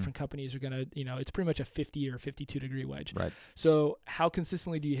wedges. Different companies are going to, you know, it's pretty much a 50 or 52-degree wedge. Right. So how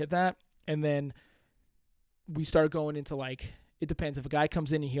consistently do you hit that? And then we start going into like, it depends. If a guy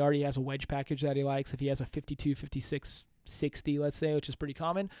comes in and he already has a wedge package that he likes, if he has a 52, 56, 60, let's say, which is pretty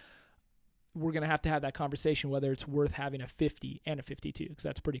common, we're going to have that conversation whether it's worth having a 50 and a 52, because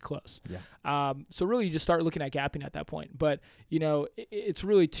that's pretty close. Yeah. So really you just start looking at gapping at that point. But, it's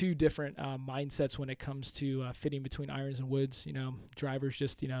really two different mindsets when it comes to fitting between irons and woods. Drivers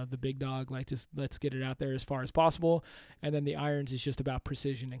just, the big dog, like just let's get it out there as far as possible. And then the irons is just about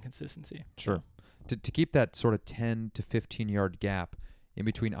precision and consistency. Sure. To keep that sort of 10 to 15 yard gap in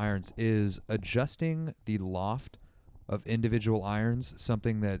between irons, is adjusting the loft of individual irons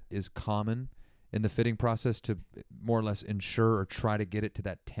something that is common in the fitting process to more or less ensure or try to get it to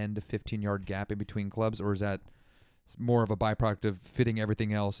that 10 to 15 yard gap in between clubs? Or is that more of a byproduct of fitting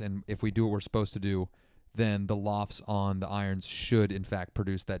everything else, and if we do what we're supposed to do, then the lofts on the irons should in fact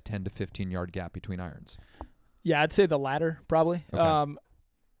produce that 10 to 15 yard gap between irons? Yeah, I'd say the latter probably. Okay.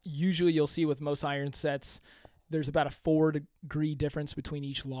 Usually you'll see with most iron sets, there's about a 4-degree difference between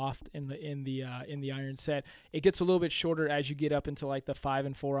each loft in the iron set. It gets a little bit shorter as you get up into like the 5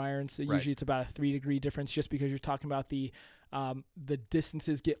 and 4 irons. So Right. Usually it's about a 3-degree difference, just because you're talking about the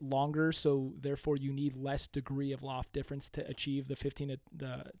distances get longer, so therefore you need less degree of loft difference to achieve the 15 to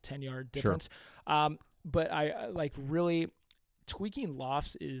the 10 yard difference. But I like really tweaking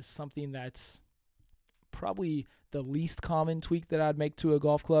lofts is something that's probably the least common tweak that I'd make to a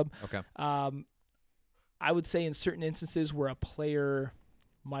golf club. Okay. I would say in certain instances where a player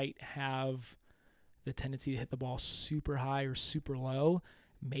might have the tendency to hit the ball super high or super low,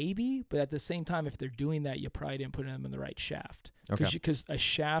 maybe, but at the same time, if they're doing that, you probably didn't put them in the right shaft. Okay. Because a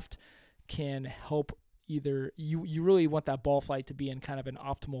shaft can help either, you really want that ball flight to be in kind of an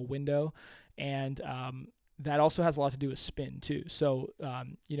optimal window, and that also has a lot to do with spin too. So,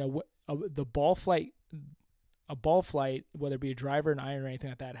 the ball flight, a ball flight, whether it be a driver, an iron, or anything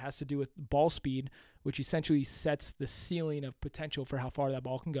like that, has to do with ball speed, which essentially sets the ceiling of potential for how far that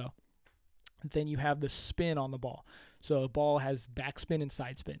ball can go. Then you have the spin on the ball. So the ball has backspin and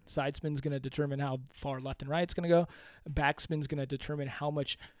side spin. Side spin is going to determine how far left and right it's going to go. Backspin is going to determine how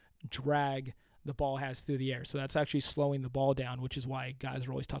much drag the ball has through the air. So that's actually slowing the ball down, which is why guys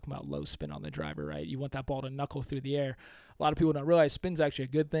are always talking about low spin on the driver, right? You want that ball to knuckle through the air. A lot of people don't realize spin's actually a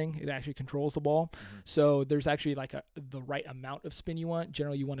good thing. It actually controls the ball. Mm-hmm. So there's actually like the right amount of spin you want.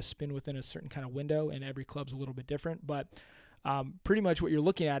 Generally, you want to spin within a certain kind of window, and every club's a little bit different. But pretty much what you're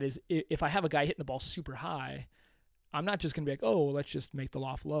looking at is if I have a guy hitting the ball super high, I'm not just going to be like, oh, let's just make the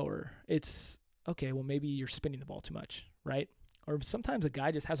loft lower. It's, okay, well, maybe you're spinning the ball too much, right? Or sometimes a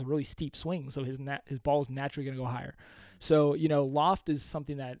guy just has a really steep swing, so his ball is naturally going to go higher. So, loft is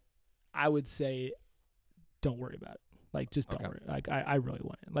something that I would say don't worry about it. Like, just don't worry. Like, I really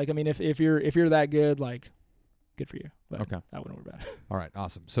want it. Like, I mean, if you're that good, like, good for you. But okay. I wouldn't worry about it. All right,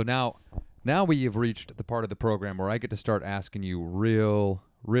 awesome. So now we have reached the part of the program where I get to start asking you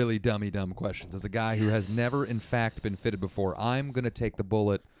really dumb questions. As a guy who has never, in fact, been fitted before, I'm going to take the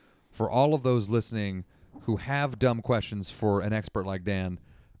bullet for all of those listening who have dumb questions for an expert like Dan,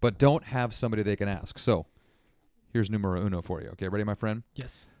 but don't have somebody they can ask. So here's numero uno for you. Okay, ready, my friend?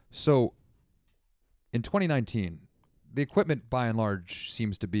 Yes. So in 2019, the equipment by and large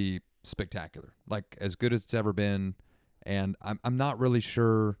seems to be spectacular, like as good as it's ever been, and I'm not really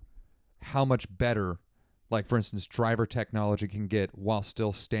sure how much better, like, for instance, driver technology can get while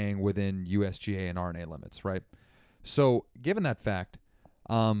still staying within USGA and R&A limits, right? So given that fact,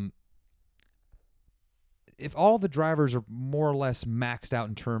 if all the drivers are more or less maxed out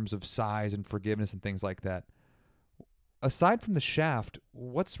in terms of size and forgiveness and things like that, aside from the shaft,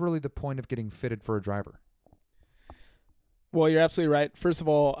 what's really the point of getting fitted for a driver? Well, you're absolutely right. First of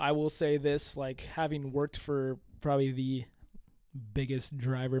all, I will say this, like, having worked for probably the biggest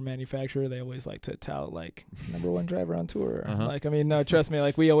driver manufacturer, they always like to tout, like, number one driver on tour. Uh-huh. Like, I mean, no, trust me,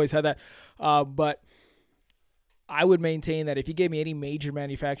 like, we always had that. But I would maintain that if you gave me any major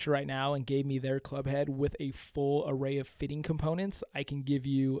manufacturer right now and gave me their club head with a full array of fitting components, I can give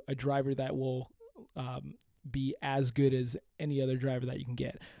you a driver that will be as good as any other driver that you can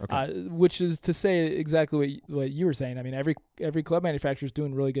get. Okay. Which is to say exactly what you were saying. I mean, every club manufacturer is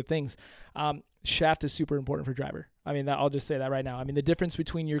doing really good things. Shaft is super important for driver. I mean, I'll just say that right now. I mean, the difference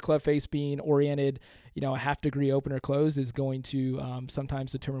between your club face being oriented, a half degree open or closed is going to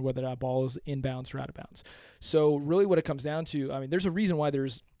sometimes determine whether that ball is inbounds or out of bounds. So really what it comes down to, I mean, there's a reason why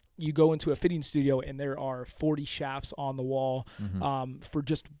you go into a fitting studio and there are 40 shafts on the wall for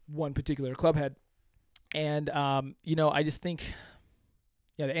just one particular club head. And, I just think,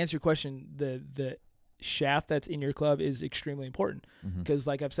 to answer your question, the shaft that's in your club is extremely important because,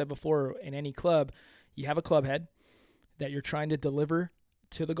 like I've said before, in any club, you have a club head that you're trying to deliver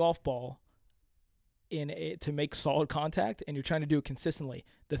to the golf ball to make solid contact, and you're trying to do it consistently.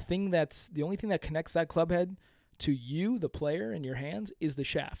 The only thing that connects that club head to you, the player, in your hands is the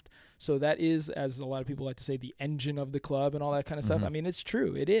shaft. So that is, as a lot of people like to say, the engine of the club and all that kind of stuff. I mean, it's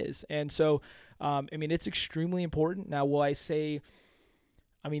true. It is. And so, I mean, it's extremely important. Now, will I say,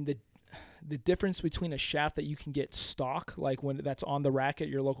 I mean, the difference between a shaft that you can get stock, like when that's on the rack at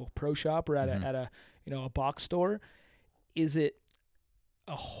your local pro shop or at a a box store, is it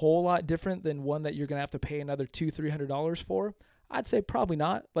a whole lot different than one that you're going to have to pay another $200-$300 for? I'd say probably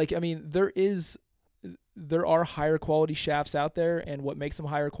not. Like, I mean, there are higher quality shafts out there, and what makes them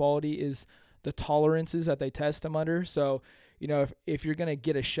higher quality is the tolerances that they test them under. So, if you're going to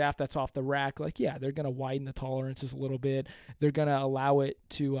get a shaft that's off the rack, like, yeah, they're going to widen the tolerances a little bit. They're going to allow it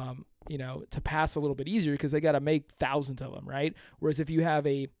to, to pass a little bit easier because they got to make thousands of them, right? Whereas if you have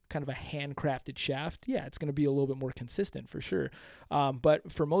a kind of a handcrafted shaft, yeah, it's going to be a little bit more consistent for sure.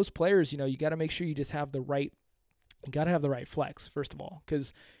 But for most players, you got to make sure you just have the right flex, first of all,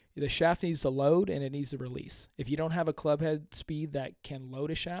 because the shaft needs to load and it needs to release. If you don't have a club head speed that can load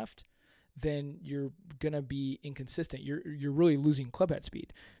a shaft, then you're going to be inconsistent. You're really losing club head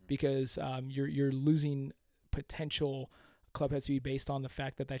speed because you're losing potential club head speed based on the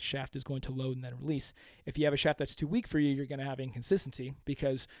fact that shaft is going to load and then release. If you have a shaft that's too weak for you, you're going to have inconsistency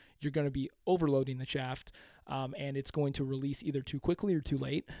because you're going to be overloading the shaft and it's going to release either too quickly or too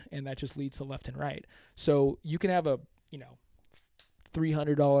late, and that just leads to left and right. So you can have a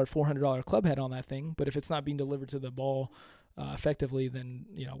 $300, $400 club head on that thing, but if it's not being delivered to the ball effectively, then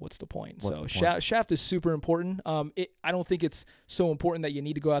what's the point? Shaft is super important. I don't think it's so important that you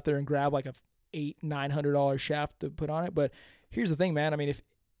need to go out there and grab like a $800-$900 shaft to put on it. But here's the thing, man. I mean,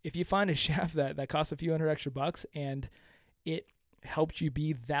 if you find a shaft that costs a few $100 extra and it helps you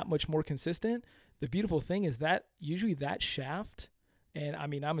be that much more consistent, the beautiful thing is that usually that shaft, and I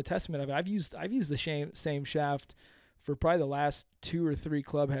mean, I'm a testament of it. I've used the same shaft for probably the last 2 or 3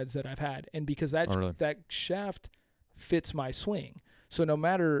 club heads that I've had. And because that shaft fits my swing. So no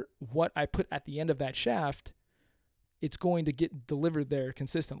matter what I put at the end of that shaft, it's going to get delivered there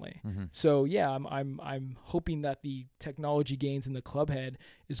consistently. So yeah, I'm hoping that the technology gains in the club head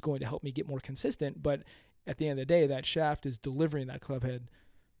is going to help me get more consistent. But at the end of the day, that shaft is delivering that club head,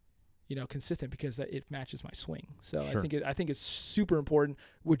 consistent because it matches my swing. So sure. I think it's super important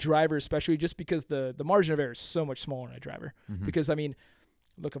with driver, especially just because the margin of error is so much smaller in a driver. Because I mean,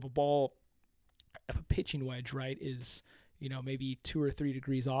 look, if a pitching wedge, right, is maybe 2 or 3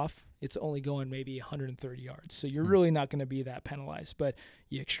 degrees off, it's only going maybe 130 yards. So you're really not going to be that penalized. But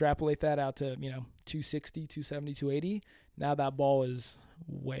you extrapolate that out to 260, 270, 280. Now that ball is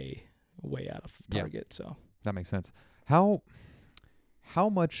way out of target. Yeah. So that makes sense. How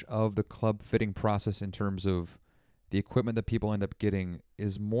much of the club fitting process in terms of the equipment that people end up getting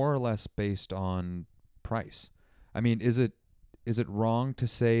is more or less based on price? I mean, is it wrong to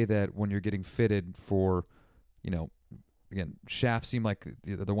say that when you're getting fitted for, again, shafts seem like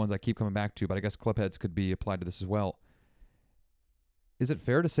the ones I keep coming back to, but I guess club heads could be applied to this as well. Is it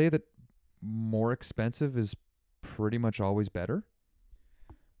fair to say that more expensive is pretty much always better?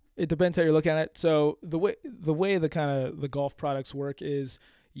 It depends how you're looking at it. So the way the kind of the golf products work is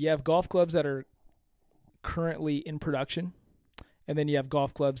you have golf clubs that are currently in production, and then you have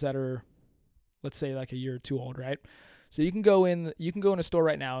golf clubs that are, let's say, like a year or 2 old, right? So you can go in a store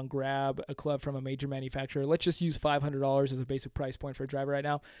right now and grab a club from a major manufacturer. Let's just use $500 as a basic price point for a driver right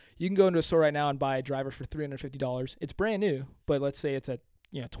now. You can go into a store right now and buy a driver for $350. It's brand new, but let's say it's a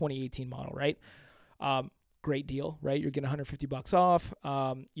 2018 model, right? Great deal, right? You're getting $150 off.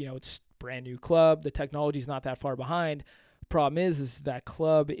 It's brand new club. The technology is not that far behind. Problem is that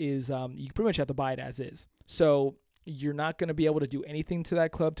club is you pretty much have to buy it as is. So you're not going to be able to do anything to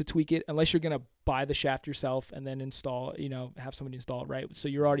that club to tweak it unless you're going to buy the shaft yourself and then install, have somebody install it, right? So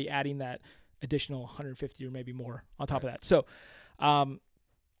you're already adding that additional $150 or maybe more on top of that. So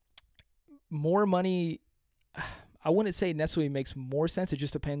more money, I wouldn't say necessarily makes more sense. It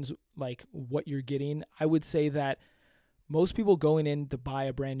just depends like what you're getting. I would say that most people going in to buy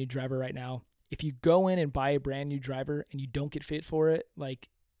a brand new driver right now, if you go in and buy a brand new driver and you don't get fit for it, like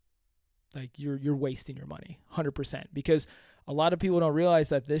you're wasting your money 100%, because a lot of people don't realize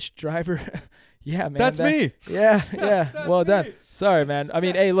that this driver, yeah, man. That's me. Yeah. Well done. Me. Sorry, man. I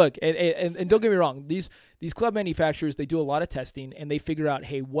mean, hey, look, and don't get me wrong. These club manufacturers, they do a lot of testing and they figure out,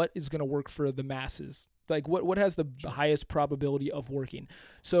 hey, what is going to work for the masses? Like what has the highest probability of working?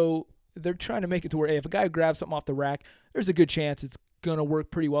 So they're trying to make it to where, hey, if a guy grabs something off the rack, there's a good chance it's going to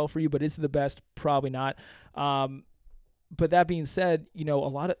work pretty well for you, but is it the best? Probably not. But that being said, a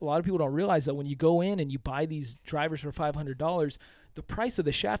lot of people don't realize that when you go in and you buy these drivers for $500, the price of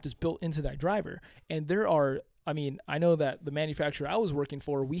the shaft is built into that driver. And there are I mean, I know that the manufacturer I was working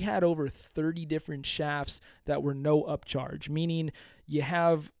for, we had over 30 different shafts that were no upcharge, meaning you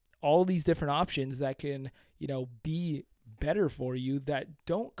have all these different options that can, be better for you that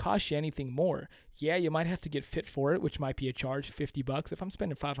don't cost you anything more. Yeah, you might have to get fit for it, which might be a charge, $50. If I'm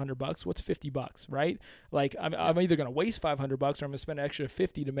spending $500, what's $50, right? Like I'm either going to waste $500 or I'm going to spend an extra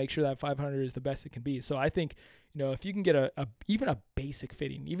 50 to make sure that 500 is the best it can be. So I think, if you can get even a basic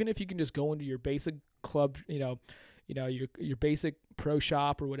fitting, even if you can just go into your basic club, your basic pro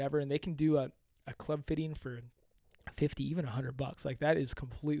shop or whatever, and they can do a club fitting for 50, even $100, like that is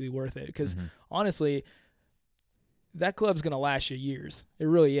completely worth it. Because honestly, that club's going to last you years. It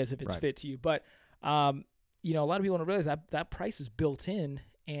really is if it's fit to you. But, a lot of people don't realize that price is built in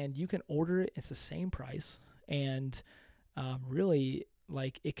and you can order it. It's the same price. And really,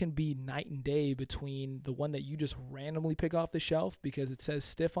 like, it can be night and day between the one that you just randomly pick off the shelf because it says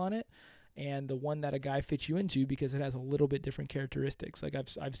stiff on it and the one that a guy fits you into because it has a little bit different characteristics. Like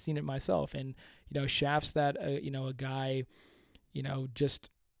I've seen it myself. And, shafts that, a guy, just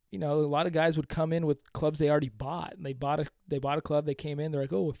 – a lot of guys would come in with clubs they already bought. And they bought a club. They came in. They're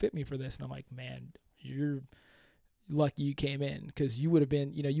like, "Oh, it fit me for this." And I'm like, "Man, you're lucky you came in because you would have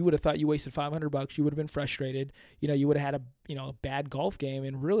been, you would have thought you wasted $500. You would have been frustrated. You would have had a bad golf game.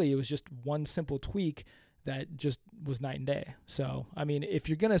 And really, it was just one simple tweak that just was night and day. So, I mean, if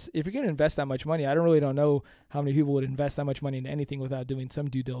you're gonna invest that much money, I don't know how many people would invest that much money into anything without doing some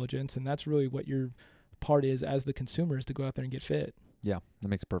due diligence. And that's really what your part is as the consumer, is to go out there and get fit. Yeah, that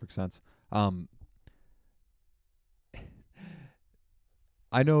makes perfect sense. I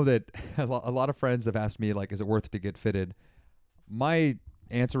know that a lot of friends have asked me, like, is it worth it to get fitted? My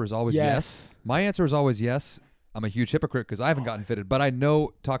answer is always yes. My answer is always yes. I'm a huge hypocrite because I haven't gotten fitted, but I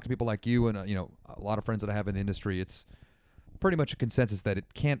know, talking to people like you and, a lot of friends that I have in the industry, it's pretty much a consensus that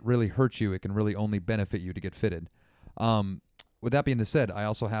it can't really hurt you. It can really only benefit you to get fitted. With that being said, I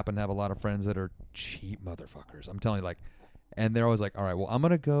also happen to have a lot of friends that are cheap motherfuckers. I'm telling you, like, and they're always like, all right, well, I'm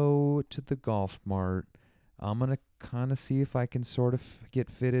going to go to the Golf Mart. I'm going to kind of see if I can sort of get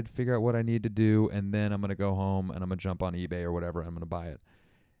fitted, figure out what I need to do, and then I'm going to go home and I'm going to jump on eBay or whatever, and I'm going to buy it.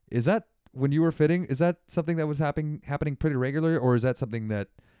 Is that, when you were fitting, is that something that was happening pretty regularly, or is that something that,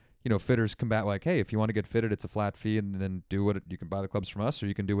 fitters combat, like, hey, if you want to get fitted, it's a flat fee, and then you can buy the clubs from us, or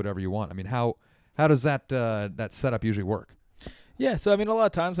you can do whatever you want? I mean, how does that setup usually work? Yeah, so I mean, a lot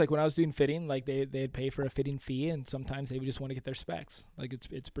of times, like when I was doing fitting, like they'd pay for a fitting fee, and sometimes they would just want to get their specs. Like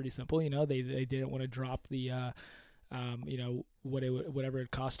it's pretty simple, They didn't want to drop the, whatever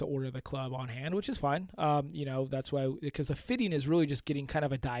it costs to order the club on hand, which is fine. That's why, because the fitting is really just getting kind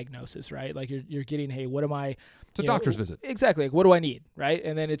of a diagnosis, right? Like you're getting, hey, what am I? It's a doctor's visit. Exactly. Like, what do I need, right?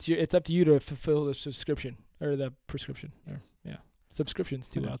 And then it's up to you to fulfill the subscription or the prescription. Subscriptions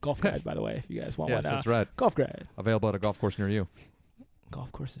to Golf Guide, by the way, if you guys want one. Yes, that's right. Golf Guide. Available at a golf course near you.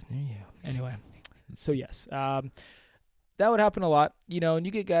 Golf courses near you. Anyway, so yes, that would happen a lot, and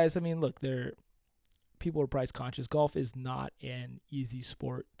you get guys, I mean, look, people are price conscious. Golf is not an easy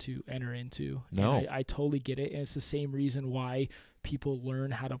sport to enter into. No. And I totally get it, and it's the same reason why people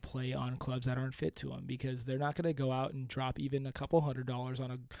learn how to play on clubs that aren't fit to them, because they're not going to go out and drop even a couple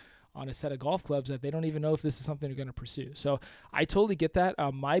 $100 on a set of golf clubs that they don't even know if this is something they're going to pursue. So I totally get that.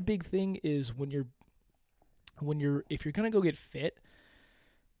 My big thing is if you're going to go get fit,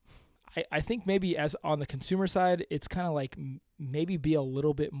 I think maybe as on the consumer side, it's kind of like maybe be a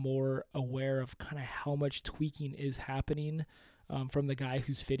little bit more aware of kind of how much tweaking is happening from the guy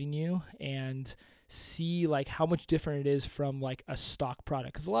who's fitting you, and see like how much different it is from like a stock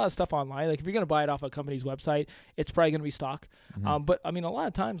product. Because a lot of stuff online, like if you're going to buy it off a company's website, it's probably going to be stock. Mm-hmm. But I mean, a lot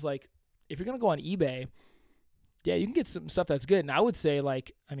of times, like if you're going to go on eBay, yeah, you can get some stuff that's good. And I would say,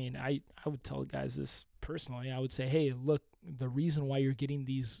 like, I mean, I would tell guys this personally. I would say, hey, look, the reason why you're getting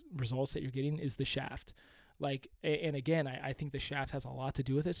these results that you're getting is the shaft. Like, and again, I think the shaft has a lot to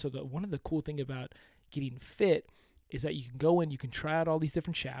do with it. So one of the cool thing about getting fit is that you can go in, you can try out all these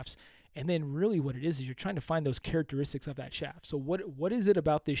different shafts, and then really what it is you're trying to find those characteristics of that shaft. So what is it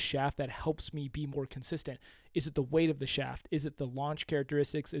about this shaft that helps me be more consistent? Is it the weight of the shaft? Is it the launch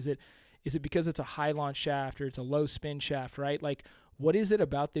characteristics? Is it because it's a high launch shaft or it's a low spin shaft, right? Like, what is it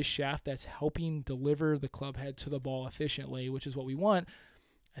about this shaft that's helping deliver the club head to the ball efficiently, which is what we want?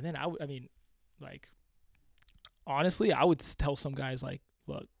 And then honestly, I would tell some guys, like,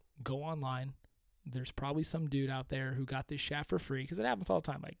 look, go online. There's probably some dude out there who got this shaft for free, because it happens all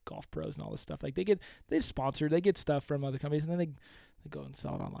the time, like Golf Pros and all this stuff. Like they get sponsored, they get stuff from other companies, and then they go and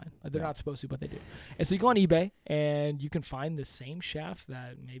sell it online. Like they're not supposed to, but they do. And so you go on eBay and you can find the same shaft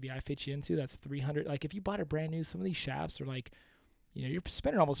that maybe I fit you into. That's $300. Like if you bought it brand new, some of these shafts are like you're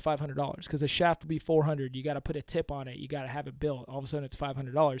spending almost $500 because a shaft will be $400. You got to put a tip on it. You got to have it built. All of a sudden it's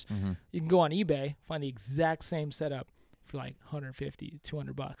 $500. Mm-hmm. You can go on eBay, find the exact same setup for like $150,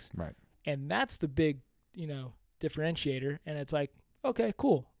 $200. Right. And that's the big, differentiator. And it's like, okay,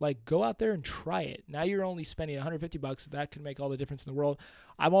 cool. Like, go out there and try it. Now you're only spending $150. That can make all the difference in the world.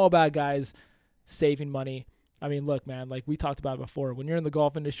 I'm all about guys saving money. I mean, look, man, like we talked about before, when you're in the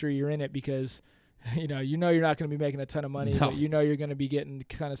golf industry, you're in it because, you're not going to be making a ton of money, No. but you're going to be getting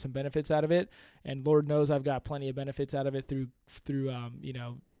kind of some benefits out of it. And Lord knows I've got plenty of benefits out of it through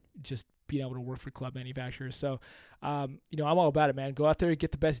just being able to work for club manufacturers. So, I'm all about it, man. Go out there,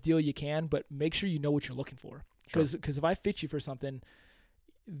 get the best deal you can, but make sure you know what you're looking for. Because if I fit you for something,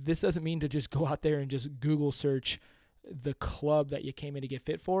 this doesn't mean to just go out there and just Google search the club that you came in to get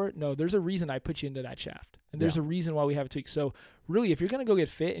fit for. No, there's a reason I put you into that shaft. And there's a reason why we have it tweaked. So really, if you're going to go get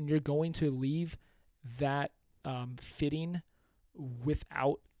fit and you're going to leave that fitting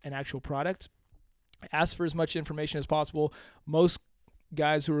without an actual product, ask for as much information as possible. Most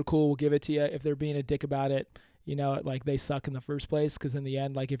guys who are cool will give it to you. If they're being a dick about it, like they suck in the first place, because in the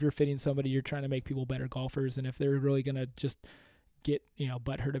end, like if you're fitting somebody, you're trying to make people better golfers. And if they're really going to just get,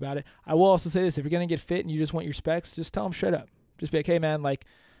 butthurt about it. I will also say this, if you're going to get fit and you just want your specs, just tell them straight up. Just be like, hey man, like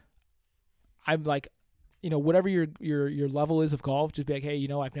I'm like, whatever your level is of golf, just be like, hey,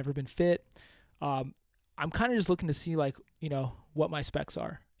 I've never been fit. I'm kind of just looking to see like, what my specs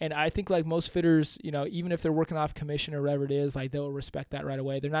are. And I think like most fitters, even if they're working off commission or whatever it is, like they'll respect that right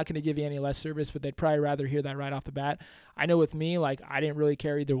away. They're not going to give you any less service, but they'd probably rather hear that right off the bat. I know with me, like I didn't really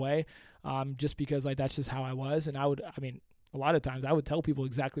care either way, just because like that's just how I was. And a lot of times I would tell people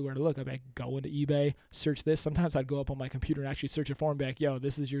exactly where to look. I'd be like, go into eBay, search this. Sometimes I'd go up on my computer and actually search it for them, be like, yo,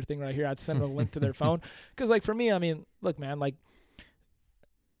 this is your thing right here. I'd send them a link to their phone. Because like for me, look, man, like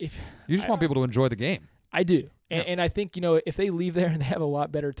if You just want people to enjoy the game. I do. And I think, if they leave there and they have a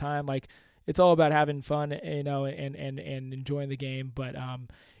lot better time, like it's all about having fun, and enjoying the game. But,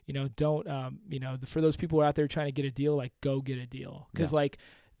 don't, for those people who are out there trying to get a deal, like go get a deal. Because like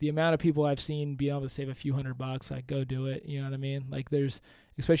the amount of people I've seen being able to save a few $100, like go do it. You know what I mean? Like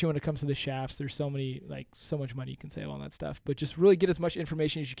especially when it comes to the shafts, there's so much money you can save on that stuff. But just really get as much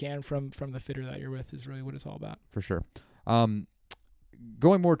information as you can from the fitter that you're with is really what it's all about. For sure.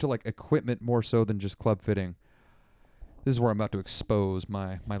 Going more to like equipment more so than just club fitting. This is where I'm about to expose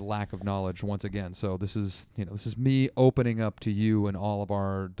my lack of knowledge once again. So this is me opening up to you and all of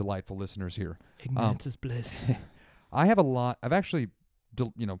our delightful listeners here. Ignorance is bliss. I have a lot. I've actually,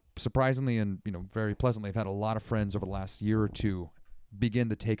 surprisingly and very pleasantly, I've had a lot of friends over the last year or two begin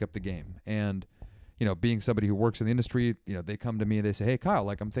to take up the game. And being somebody who works in the industry, they come to me and they say, "Hey, Kyle,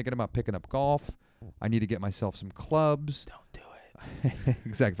 like I'm thinking about picking up golf. I need to get myself some clubs." Don't do it.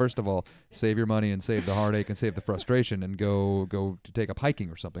 Exactly. First of all, save your money and save the heartache and save the frustration and go to take up hiking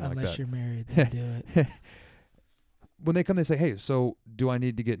or something like that. Unless you're married, then do it. When they come, they say, "Hey, so do I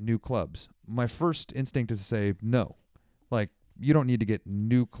need to get new clubs?" My first instinct is to say no. Like, you don't need to get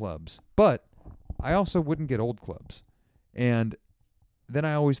new clubs. But I also wouldn't get old clubs. And then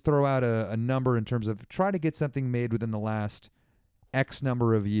I always throw out a number in terms of try to get something made within the last X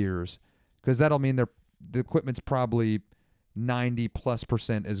number of years, because that'll mean the equipment's probably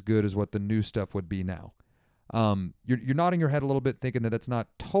 90+% as good as what the new stuff would be now. You're nodding your head a little bit, thinking that that's not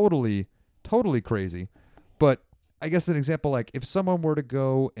totally crazy, but I guess an example, like if someone were to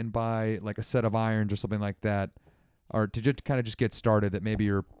go and buy like a set of irons or something like that, or to just kind of just get started, that maybe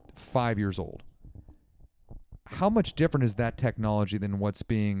you're 5 years old. How much different is that technology than what's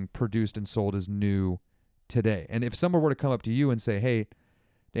being produced and sold as new today? And if someone were to come up to you and say, "Hey,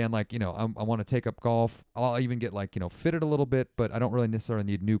 Dan, like, I want to take up golf. I'll even get like, fitted a little bit, but I don't really necessarily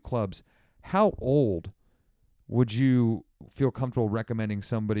need new clubs." How old would you feel comfortable recommending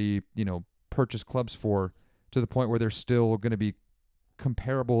somebody, purchase clubs for, to the point where they're still going to be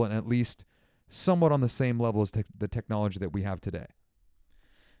comparable and at least somewhat on the same level as the technology that we have today?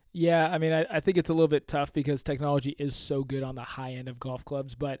 Yeah, I think it's a little bit tough because technology is so good on the high end of golf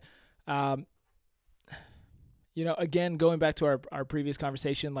clubs, but again, going back to our previous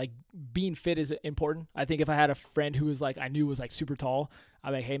conversation, like being fit is important. I think if I had a friend who was like, I knew was like super tall,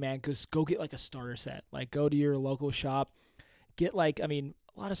 I'd be like, "Hey man, just go get like a starter set. Like go to your local shop, get like, a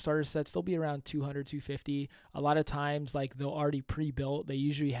lot of starter sets, they'll be around $200, $250. A lot of times, like they'll already pre-built. They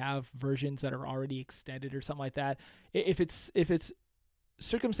usually have versions that are already extended or something like that. If it's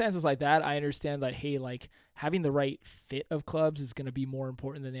circumstances like that, I understand that, hey, like having the right fit of clubs is going to be more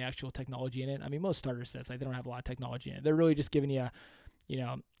important than the actual technology in it. Most starter sets, like they don't have a lot of technology in it. They're really just giving you,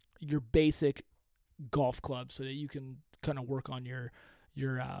 your basic golf club so that you can kind of work on your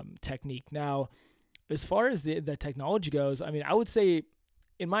technique. Now, as far as the technology goes, I mean, I would say,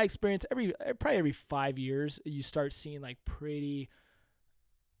 in my experience, probably every 5 years, you start seeing like pretty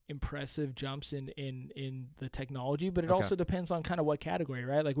impressive jumps in the technology, but it also depends on kind of what category,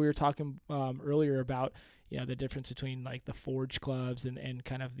 right? Like we were talking earlier about, you know, the difference between like the forge clubs and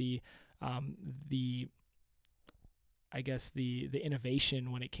kind of the I guess the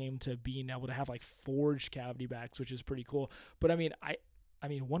innovation when it came to being able to have like forged cavity backs, which is pretty cool. But I mean,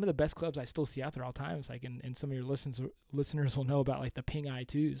 one of the best clubs I still see out there all times, like, and some of your listeners will know about like the Ping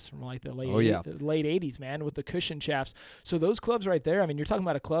I2s from like the late 80s, man, with the cushion shafts. So those clubs right there, I mean, you're talking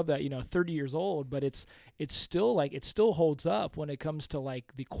about a club that, you know, 30 years old, but it still holds up when it comes to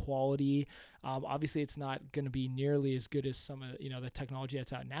like the quality. Obviously it's not going to be nearly as good as some of, you know, the technology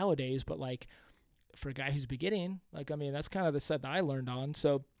that's out nowadays, but like for a guy who's beginning, like, I mean, that's kind of the set that I learned on.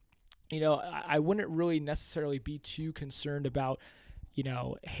 So, you know, I wouldn't really necessarily be too concerned about, you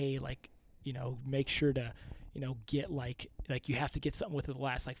know, hey, like, you know, make sure to, you know, get like you have to get something within the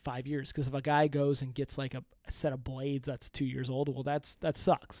last like 5 years. Because if a guy goes and gets like a set of blades that's 2 years old, well, that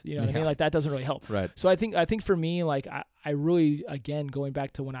sucks. You know what I mean? Like that doesn't really help. Right. So I think for me, like I really, again, going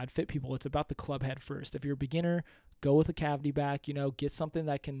back to when I'd fit people, it's about the club head first. If you're a beginner, go with a cavity back, you know, get something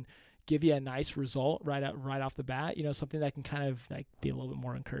that can give you a nice result right off the bat, you know, something that can kind of like be a little bit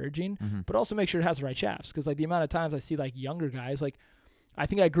more encouraging, but also make sure it has the right shafts. Because like the amount of times I see like younger guys, like I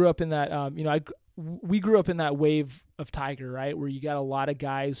think I grew up in that, you know, we grew up in that wave of Tiger, right? Where you got a lot of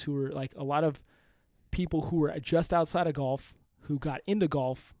guys who were like a lot of people who were just outside of golf who got into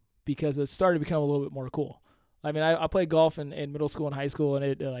golf because it started to become a little bit more cool. I mean, I played golf in middle school and high school, and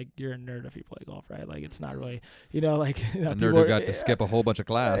it like you're a nerd if you play golf, right? Like it's not really, you know, like a nerd who got to skip a whole bunch of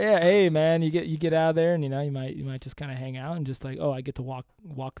class. Yeah, hey man, you get out of there, and you know you might just kind of hang out and just like, oh, I get to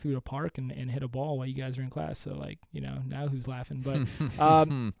walk through the park and hit a ball while you guys are in class. So like, you know, now who's laughing?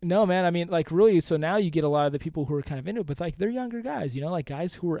 But no, man, I mean, like really, so now you get a lot of the people who are kind of into it, but like they're younger guys, you know, like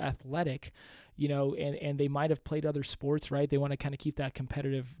guys who are athletic, you know, and they might have played other sports, right? They want to kind of keep that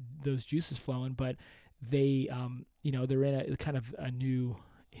competitive, those juices flowing, but they, you know, they're in a kind of a new,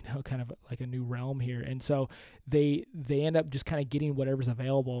 you know, kind of like a new realm here. And so they end up just kind of getting whatever's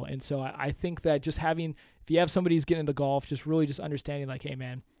available. And so I think that just having, if you have somebody who's getting into golf, just really just understanding like, hey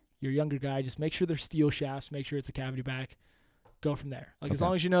man, you're a younger guy, just make sure they're steel shafts, make sure it's a cavity back, go from there. Like as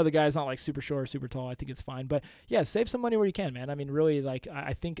long as you know the guy's not like super short or super tall, I think it's fine. But yeah, save some money where you can, man. I mean, really, like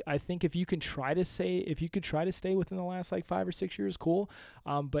I think if you can try to stay within the last like 5 or 6 years, cool.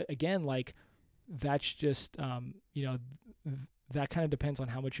 But again, like, that's just, you know, that kind of depends on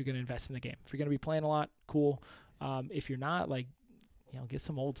how much you're going to invest in the game. If you're going to be playing a lot, cool. If you're not, like, you know, get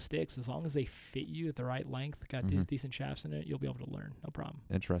some old sticks. As long as they fit you at the right length, got decent shafts in it, you'll be able to learn. No problem.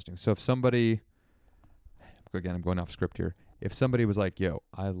 Interesting. So if somebody, again, I'm going off script here. If somebody was like, yo,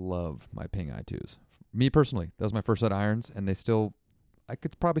 I love my Ping I2s. Me personally, that was my first set of irons, and I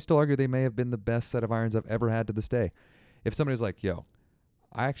could probably still argue they may have been the best set of irons I've ever had to this day. If somebody was like, yo,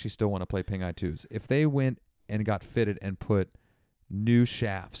 I actually still want to play Ping I2s. If they went and got fitted and put new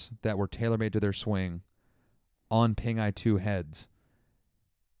shafts that were tailor-made to their swing on Ping I2 heads,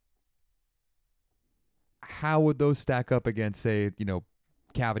 how would those stack up against, say, you know,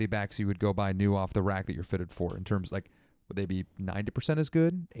 cavity backs you would go buy new off the rack that you're fitted for? In terms, like, would they be 90% as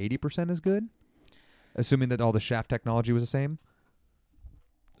good, 80% as good? Assuming that all the shaft technology was the same?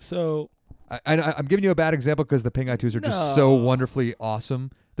 So I'm giving you a bad example because the Ping I2s are just so wonderfully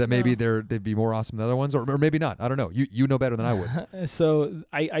awesome that maybe they'd be more awesome than other ones, or maybe not. I don't know. You know better than I would. So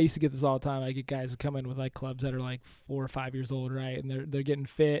I used to get this all the time. I get guys come in with like clubs that are like 4 or 5 years old, right? And they're getting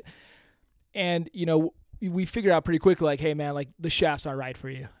fit, and you know, we figured out pretty quickly, like, hey man, like the shafts are right for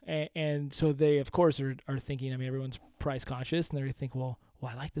you, and so they of course are thinking. I mean, everyone's price conscious, and they think, well,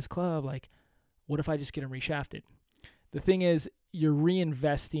 I like this club. Like, what if I just get them reshafted? The thing is, you're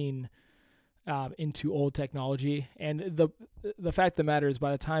reinvesting into old technology, and the fact of the matter is,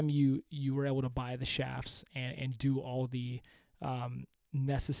 by the time you were able to buy the shafts and do all the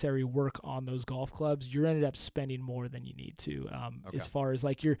necessary work on those golf clubs, you ended up spending more than you need to. As far as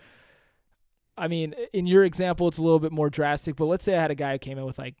like I mean, in your example, it's a little bit more drastic, but let's say I had a guy who came in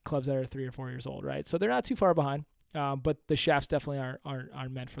with like clubs that are 3 or 4 years old, right? So they're not too far behind. But the shafts definitely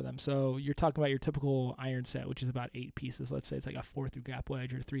aren't meant for them. So you're talking about your typical iron set, which is about 8 pieces. Let's say it's like a 4 through gap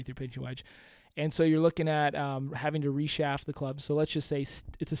wedge or 3 through pinching wedge. And so you're looking at having to reshaft the club. So let's just say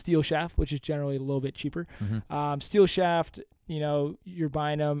it's a steel shaft, which is generally a little bit cheaper. Steel shaft, you know, you're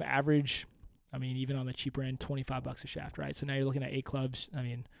buying them average, I mean, even on the cheaper end, $25 a shaft, right? So now you're looking at 8 clubs. I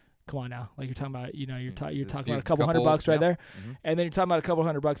mean, come on now. Like you're talking about, you know, you're talking about a couple $100 right there. And then you're talking about a couple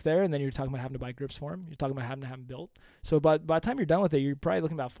 $100 there. And then you're talking about having to buy grips for them. You're talking about having to have them built. So by the time you're done with it, you're probably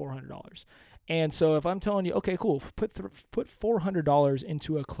looking about $400. And so if I'm telling you, okay, cool, put $400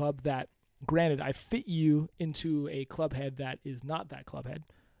 into a club that, granted, I fit you into a club head that is not that club head,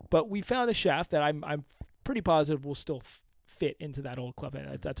 but we found a shaft that I'm pretty positive will still fit into that old club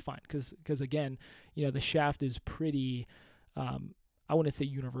head. That's fine, because again, the shaft is pretty, I wouldn't say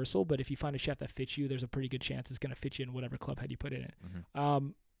universal, but if you find a shaft that fits you, there's a pretty good chance it's going to fit you in whatever club head you put in it.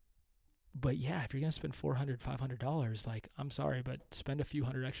 But yeah, if you're going to spend $400, $500, like, I'm sorry, but spend a few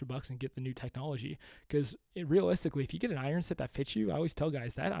 $100 extra and get the new technology. Because realistically, if you get an iron set that fits you, I always tell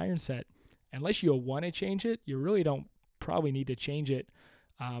guys that iron set, unless you want to change it, you really don't probably need to change it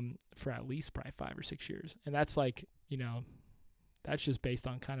for at least probably 5 or 6 years. And that's like, that's just based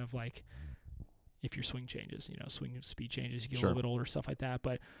on kind of like if your swing changes, swing speed changes, you get a little bit older, stuff like that.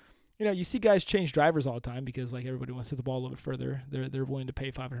 But you see guys change drivers all the time because like everybody wants to hit the ball a little bit further. They're willing to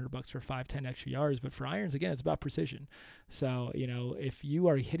pay $500 for 5-10 extra yards. But for irons, again, it's about precision. So if you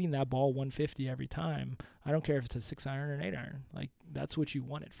are hitting that ball 150 every time, I don't care if it's a 6-iron or an 8-iron. Like that's what you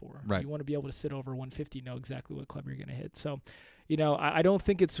want it for. Right. You want to be able to sit over 150, know exactly what club you're going to hit. So, I don't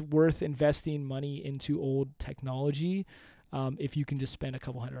think it's worth investing money into old technology if you can just spend a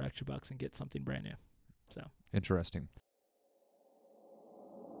couple $100 extra and get something brand new. So Interesting.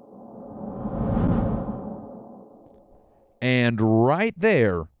 And right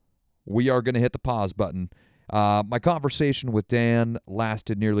there, we are going to hit the pause button. My conversation with Dan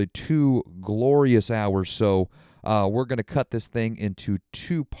lasted nearly 2 glorious hours, so we're going to cut this thing into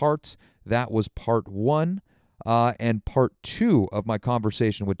 2 parts. That was part 1, and part 2 of my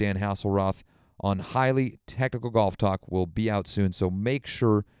conversation with Dan Hasselroth on highly technical golf talk will be out soon, so make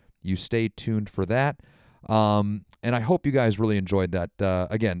sure you stay tuned for that. And I hope you guys really enjoyed that.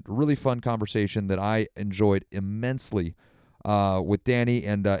 Again, really fun conversation that I enjoyed immensely with Danny,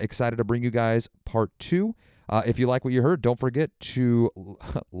 and excited to bring you guys part 2. If you like what you heard, don't forget to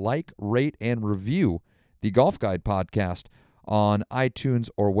like, rate, and review the Golf Guide podcast on iTunes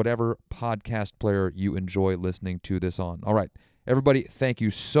or whatever podcast player you enjoy listening to this on. All right, everybody, thank you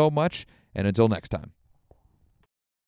so much, and until next time.